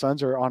the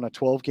Suns are on a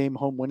 12-game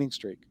home winning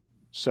streak.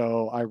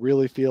 So I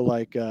really feel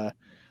like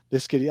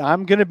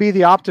I'm going to be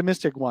the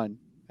optimistic one,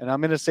 and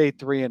I'm going to say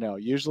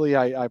 3-0. Usually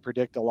I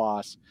predict a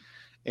loss,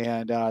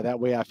 and that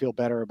way I feel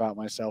better about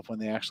myself when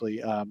they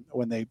actually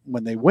when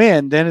they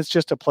win. Then it's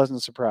just a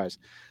pleasant surprise.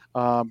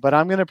 But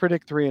I'm going to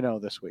predict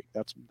 3-0 this week.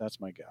 That's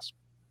my guess.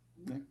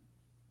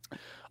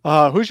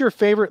 Who's your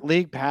favorite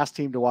league pass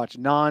team to watch?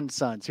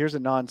 Non-Suns. Here's a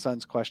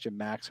non-Suns question,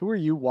 Max. Who are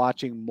you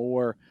watching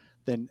more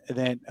than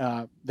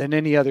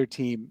any other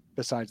team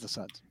besides the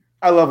Suns?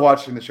 I love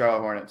watching the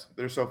Charlotte Hornets.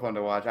 They're so fun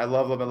to watch. I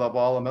love LaMelo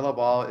Ball. LaMelo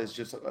Ball is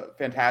just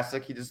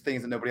fantastic. He does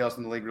things that nobody else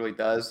in the league really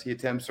does. He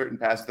attempts certain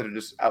passes that are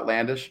just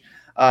outlandish.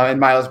 And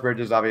Miles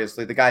Bridges,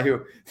 obviously, the guy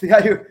who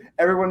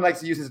everyone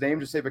likes to use his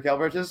name to say Mikal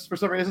Bridges for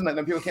some reason, and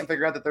then people can't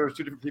figure out that there was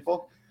two different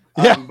people.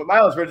 But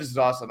Miles Bridges is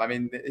awesome. I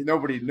mean,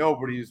 nobody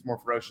is more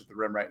ferocious at the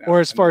rim right now. Or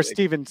as far as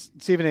Stephen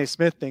A.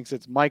 Smith thinks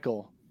it's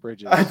Michael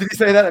Bridges. Did he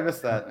say that? I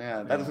missed that.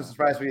 Yeah, that doesn't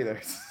surprise me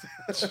either.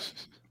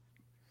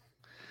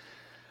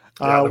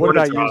 What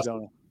about you,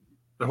 Zona?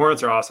 The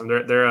Hornets are awesome.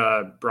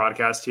 Their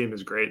broadcast team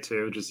is great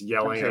too, just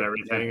yelling at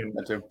everything, and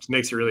just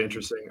makes it really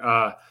interesting.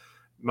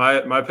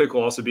 My pick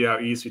will also be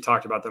out east. We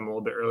talked about them a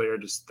little bit earlier.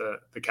 Just the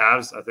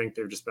Cavs. I think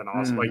they've just been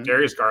awesome. Like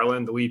Darius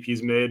Garland, the leap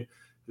he's made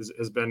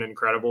has been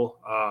incredible.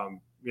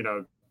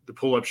 The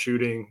pull-up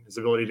shooting, his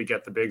ability to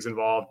get the bigs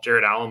involved.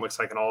 Jared Allen looks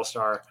like an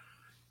all-star.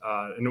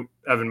 And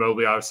Evan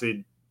Mobley,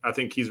 obviously, I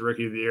think he's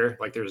rookie of the year.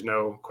 Like, there's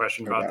no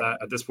question about that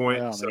at this point.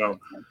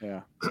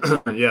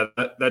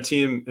 That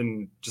team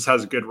and just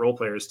has good role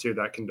players too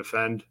that can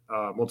defend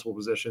multiple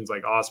positions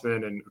like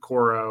Osman and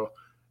Okoro.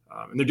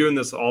 And they're doing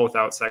this all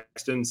without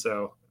Sexton.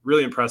 So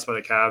really impressed by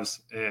the Cavs,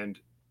 and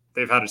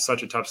they've had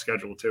such a tough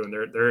schedule too. And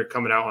they're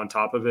coming out on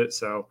top of it.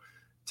 So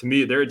to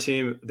me, they're a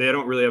team, they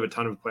don't really have a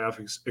ton of playoff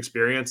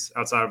experience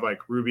outside of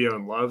like Rubio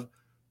and Love,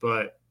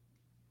 but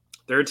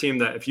they're a team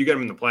that if you get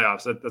them in the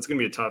playoffs, that's going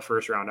to be a tough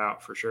first round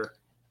out for sure.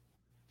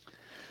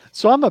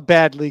 So I'm a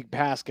bad league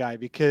pass guy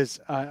because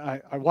I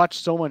watch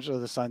so much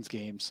of the Suns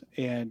games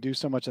and do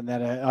so much on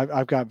that.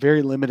 I've got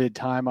very limited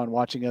time on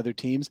watching other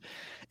teams.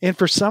 And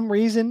for some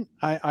reason,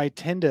 I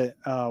tend to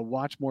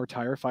watch more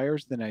tire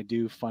fires than I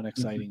do fun,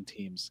 exciting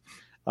teams.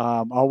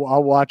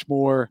 I'll watch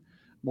more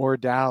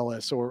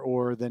Dallas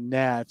or the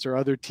Nets or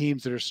other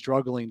teams that are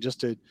struggling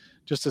just to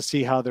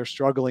see how they're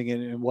struggling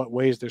and in what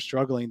ways they're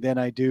struggling than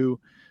I do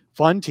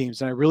fun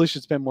teams. And I really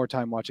should spend more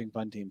time watching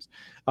fun teams.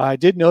 I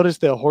did notice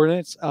the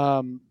Hornets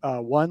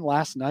won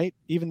last night,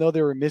 even though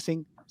they were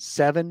missing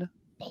 7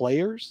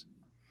 players.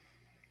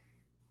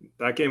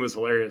 That game was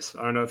hilarious.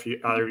 I don't know if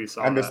either of you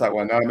saw I missed that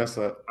one. No, I missed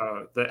it.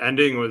 The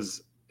ending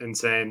was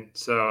insane.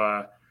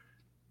 So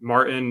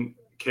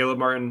Caleb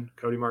Martin,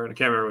 Cody Martin, I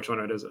can't remember which one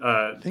it is.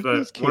 But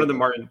one of the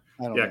Martin,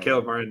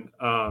 Caleb Martin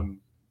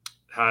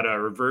had a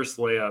reverse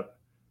layup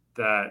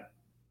that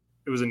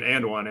it was an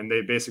and one, and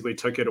they basically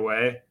took it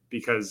away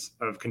because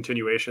of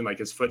continuation. Like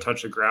his foot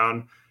touched the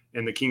ground,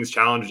 and the Kings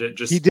challenged it.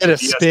 He did a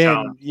spin,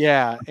 and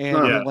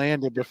it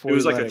landed before. It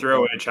was like a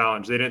throwaway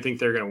challenge. They didn't think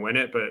they were going to win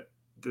it, but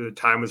the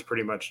time was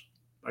pretty much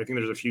I think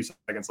there's a few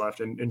seconds left,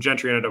 and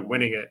Gentry ended up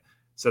winning it.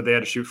 So they had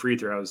to shoot free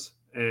throws,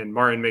 and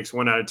Martin makes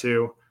 1 out of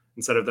 2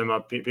 instead of them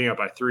being up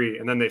by 3.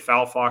 And then they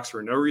foul Fox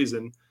for no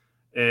reason,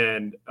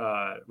 and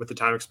with the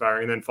time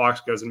expiring, and then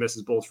Fox goes and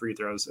misses both free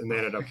throws, and they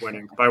ended up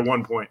winning by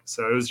 1 point.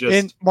 So it was just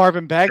and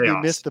Marvin Bagley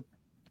chaos. missed the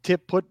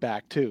tip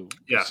putback too.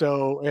 Yeah.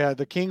 So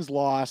the Kings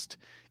lost,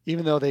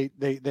 even though they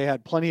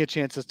had plenty of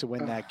chances to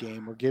win that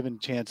game. Were given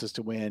chances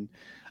to win,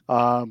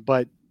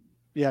 but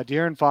yeah,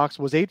 De'Aaron Fox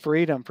was 8 for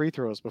 8 on free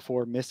throws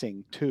before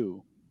missing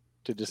 2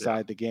 to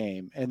decide the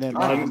game, and then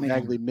Marvin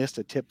Bagley missed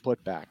a tip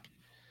putback.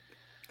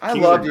 I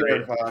love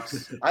De'Aaron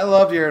Fox.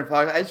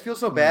 I just feel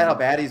so bad how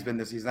bad he's been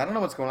this season. I don't know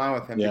what's going on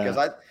with him because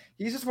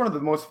he's just one of the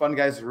most fun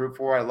guys to root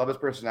for. I love his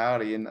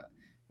personality, and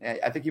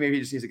I think he maybe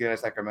just needs to get out of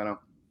Sacramento.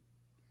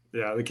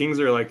 Yeah, the Kings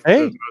are like,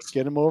 hey,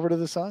 get him over to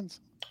the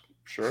Suns.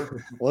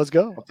 Sure, let's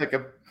go. I'll take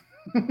him.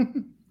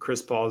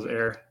 Chris Paul's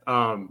heir.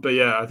 But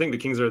yeah, I think the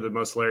Kings are the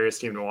most hilarious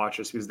team to watch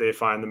just because they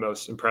find the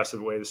most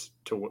impressive ways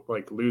to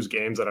like lose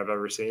games that I've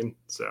ever seen.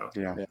 So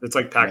it's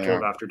like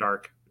Pac-12 after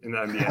dark in the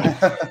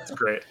NBA. It's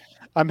great.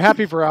 I'm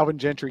happy for Alvin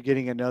Gentry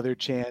getting another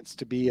chance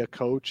to be a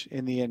coach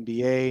in the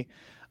NBA.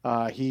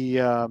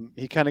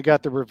 He kind of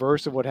got the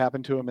reverse of what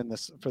happened to him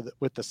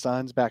with the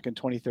Suns back in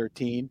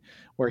 2013,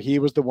 where he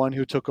was the one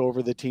who took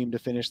over the team to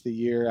finish the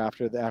year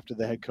after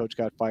the head coach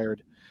got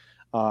fired.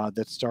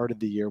 That started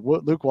the year.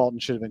 Luke Walton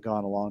should have been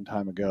gone a long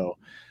time ago.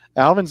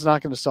 Alvin's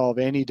not going to solve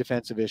any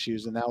defensive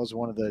issues, and that is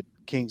one of the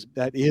Kings'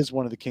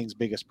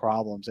 biggest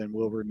problems, and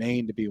will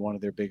remain to be one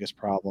of their biggest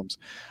problems.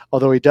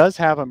 Although he does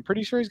have, I'm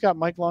pretty sure he's got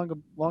Mike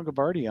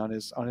Longobardi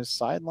on his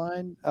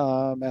sideline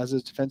as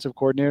his defensive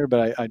coordinator,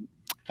 but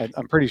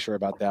I'm pretty sure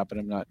about that, but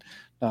I'm not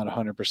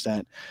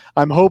 100%.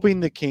 I'm hoping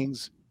the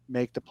Kings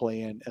make the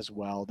play-in as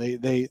well.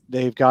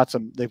 They've got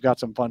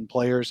some fun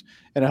players,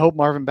 and I hope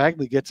Marvin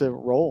Bagley gets a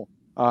role.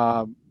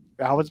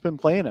 Alvin's been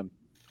playing him.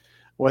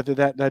 Whether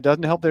that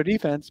doesn't help their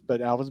defense, but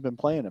Alvin's been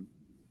playing him.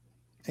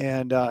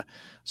 And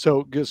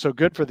so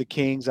good for the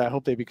Kings. I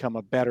hope they become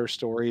a better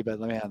story. But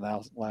man,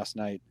 last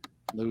night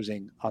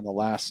losing on the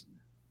last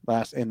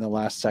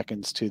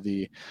seconds to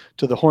the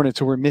Hornets,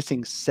 who were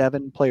missing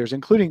 7 players,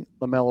 including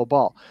LaMelo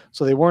Ball.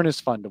 So they weren't as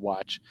fun to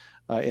watch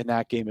in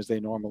that game as they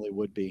normally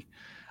would be.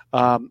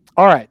 All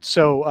right,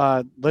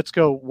 so let's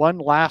go. One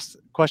last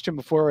question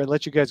before I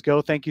let you guys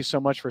go. Thank you so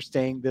much for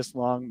staying this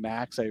long,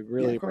 Max. I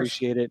really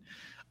appreciate it.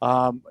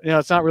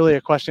 It's not really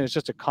a question; it's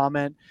just a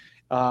comment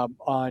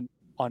on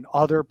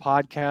other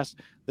podcasts.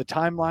 The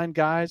Timeline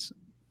guys,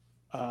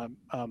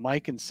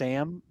 Mike and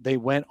Sam, they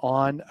went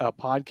on a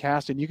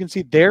podcast, and you can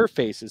see their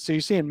faces. So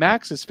you're seeing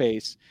Max's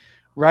face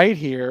right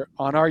here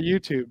on our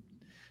YouTube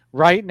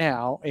right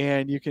now,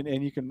 and you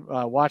can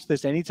watch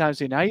this anytime.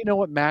 So now you know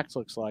what Max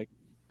looks like.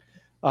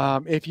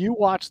 If you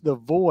watch The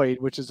Void,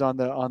 which is on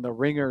the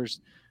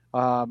Ringers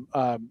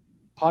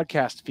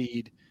podcast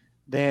feed,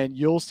 then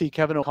you'll see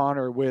Kevin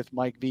O'Connor with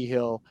Mike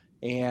Vigil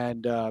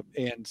and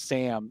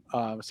Sam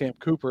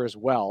Cooper as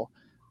well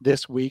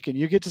this week, and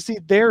you get to see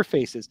their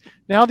faces.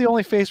 Now the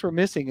only face we're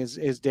missing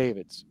is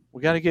David's.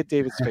 We got to get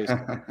David's face.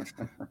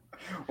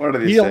 What are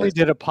these? He only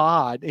did a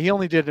pod. He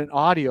only did an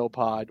audio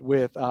pod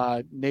with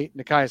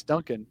Nikias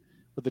Duncan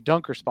with the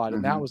Dunker Spot,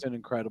 and that was an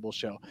incredible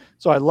show.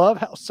 So I love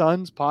how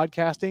Suns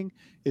podcasting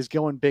is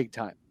going big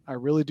time. I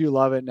really do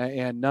love it,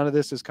 and none of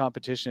this is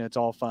competition. It's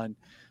all fun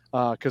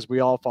because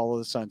we all follow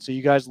the Suns. So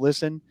you guys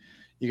listen.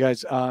 You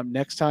guys,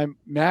 next time,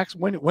 Max,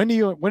 when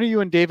are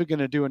you and David going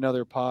to do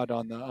another pod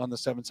on the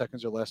 7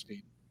 seconds or less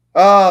feed?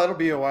 It'll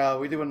be a while.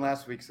 We did one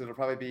last week, so it'll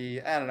probably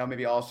be, I don't know,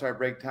 maybe all-star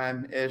break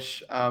time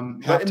ish.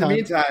 But in the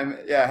meantime,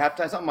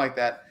 halftime, something like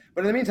that.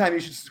 But in the meantime, you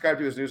should subscribe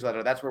to his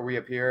newsletter. That's where we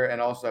appear, and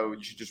also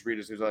you should just read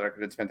his newsletter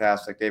because it's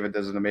fantastic. David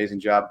does an amazing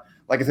job.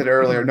 Like I said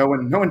earlier, no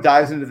one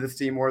dives into this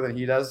team more than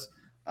he does.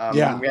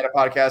 When we had a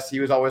podcast, he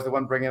was always the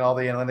one bringing all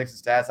the analytics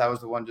and stats. I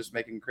was the one just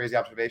making crazy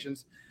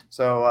observations.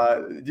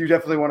 So you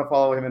definitely want to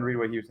follow him and read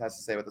what he has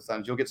to say about the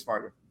Suns. You'll get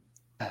smarter.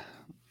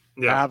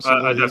 Yeah,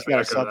 absolutely. He's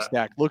got a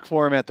Substack. Look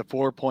for him at the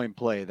 4-point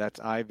play. That's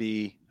IV.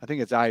 I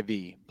think it's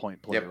IV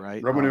point play,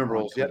 right? Roman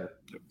numerals. Yep.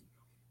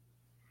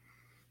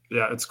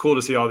 Yeah, it's cool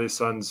to see all these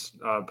Suns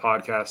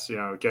podcasts,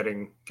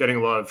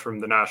 getting love from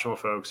the national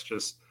folks.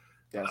 Just,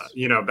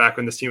 back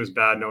when this team was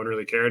bad, no one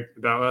really cared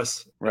about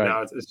us. Right.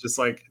 Now it's just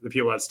like the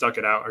people that stuck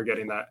it out are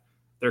getting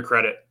their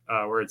credit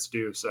where it's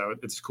due. So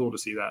it's cool to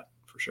see that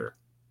for sure.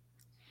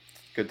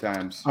 Good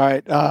times. All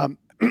right.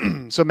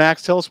 So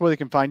Max, tell us where they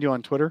can find you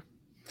on Twitter.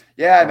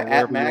 Yeah, I'm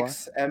at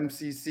Max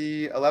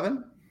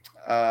MCC11.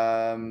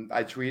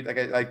 I tweet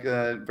like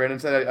Brandon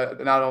said,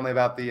 not only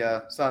about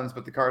the Suns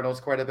but the Cardinals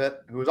quite a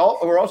bit. Who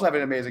are also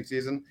having an amazing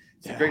season.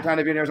 It's a great time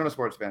to be an Arizona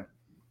sports fan.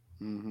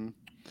 Mm-hmm.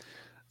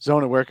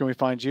 Zona, where can we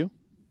find you?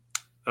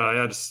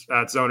 Just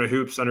at Zona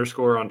Hoops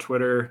 _ on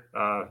Twitter.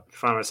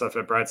 Find myself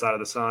at Bright Side of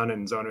the Sun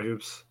and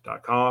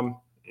zonahoops.com.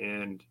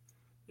 And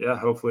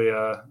hopefully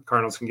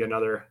Cardinals can get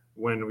another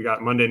win. We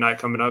got Monday night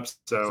coming up,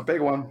 so it's a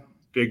big one.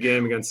 Big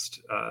game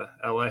against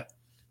LA.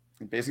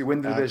 Basically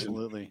win the division.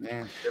 Absolutely.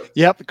 Yeah.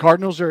 Yep. The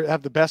Cardinals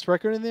have the best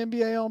record in the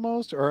NBA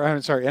almost, or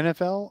I'm sorry,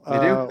 NFL. They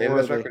do. They have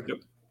the best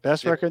record.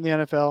 Best record in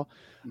the NFL.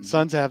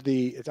 Suns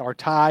are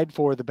tied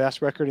for the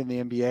best record in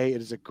the NBA.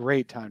 It is a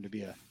great time to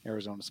be an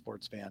Arizona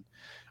sports fan.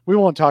 We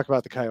won't talk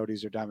about the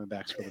Coyotes or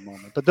Diamondbacks for the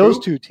moment, but those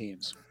two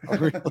teams are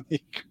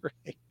really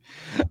great.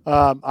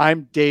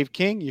 I'm Dave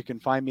King. You can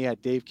find me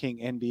at Dave King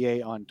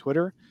NBA on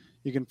Twitter.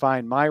 You can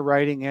find my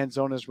writing and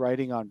Zona's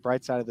writing on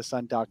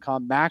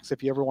brightsideofthesun.com. Max,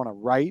 if you ever want to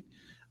write,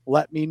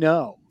 let me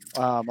know.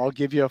 I'll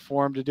give you a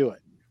form to do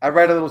it. I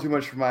write a little too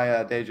much for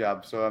my day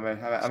job, so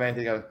I may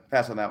think I'll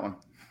pass on that one.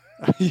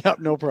 Yep,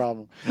 no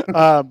problem.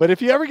 But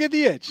if you ever get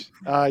the itch,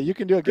 you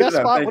can do a guest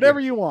spot, whatever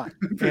you want.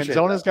 And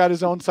Zona's got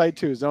his own site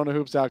too,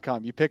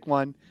 zonahoops.com. You pick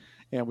one,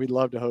 and we'd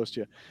love to host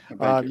you.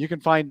 You can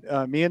find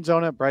me and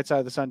Zona at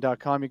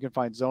brightsideofthesun.com. You can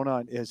find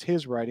Zona as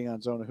his writing on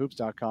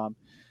zonahoops.com.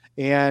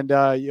 And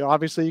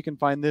obviously you can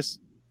find this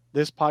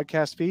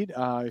podcast feed.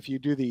 If you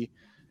do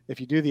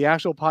the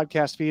actual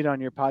podcast feed on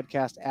your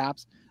podcast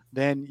apps,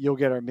 then you'll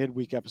get our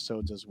midweek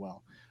episodes as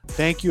well.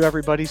 Thank you,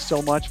 everybody,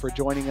 so much for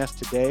joining us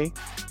today.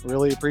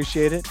 Really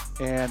appreciate it.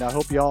 And I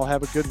hope you all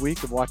have a good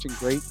week of watching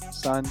great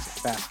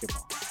Suns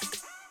basketball.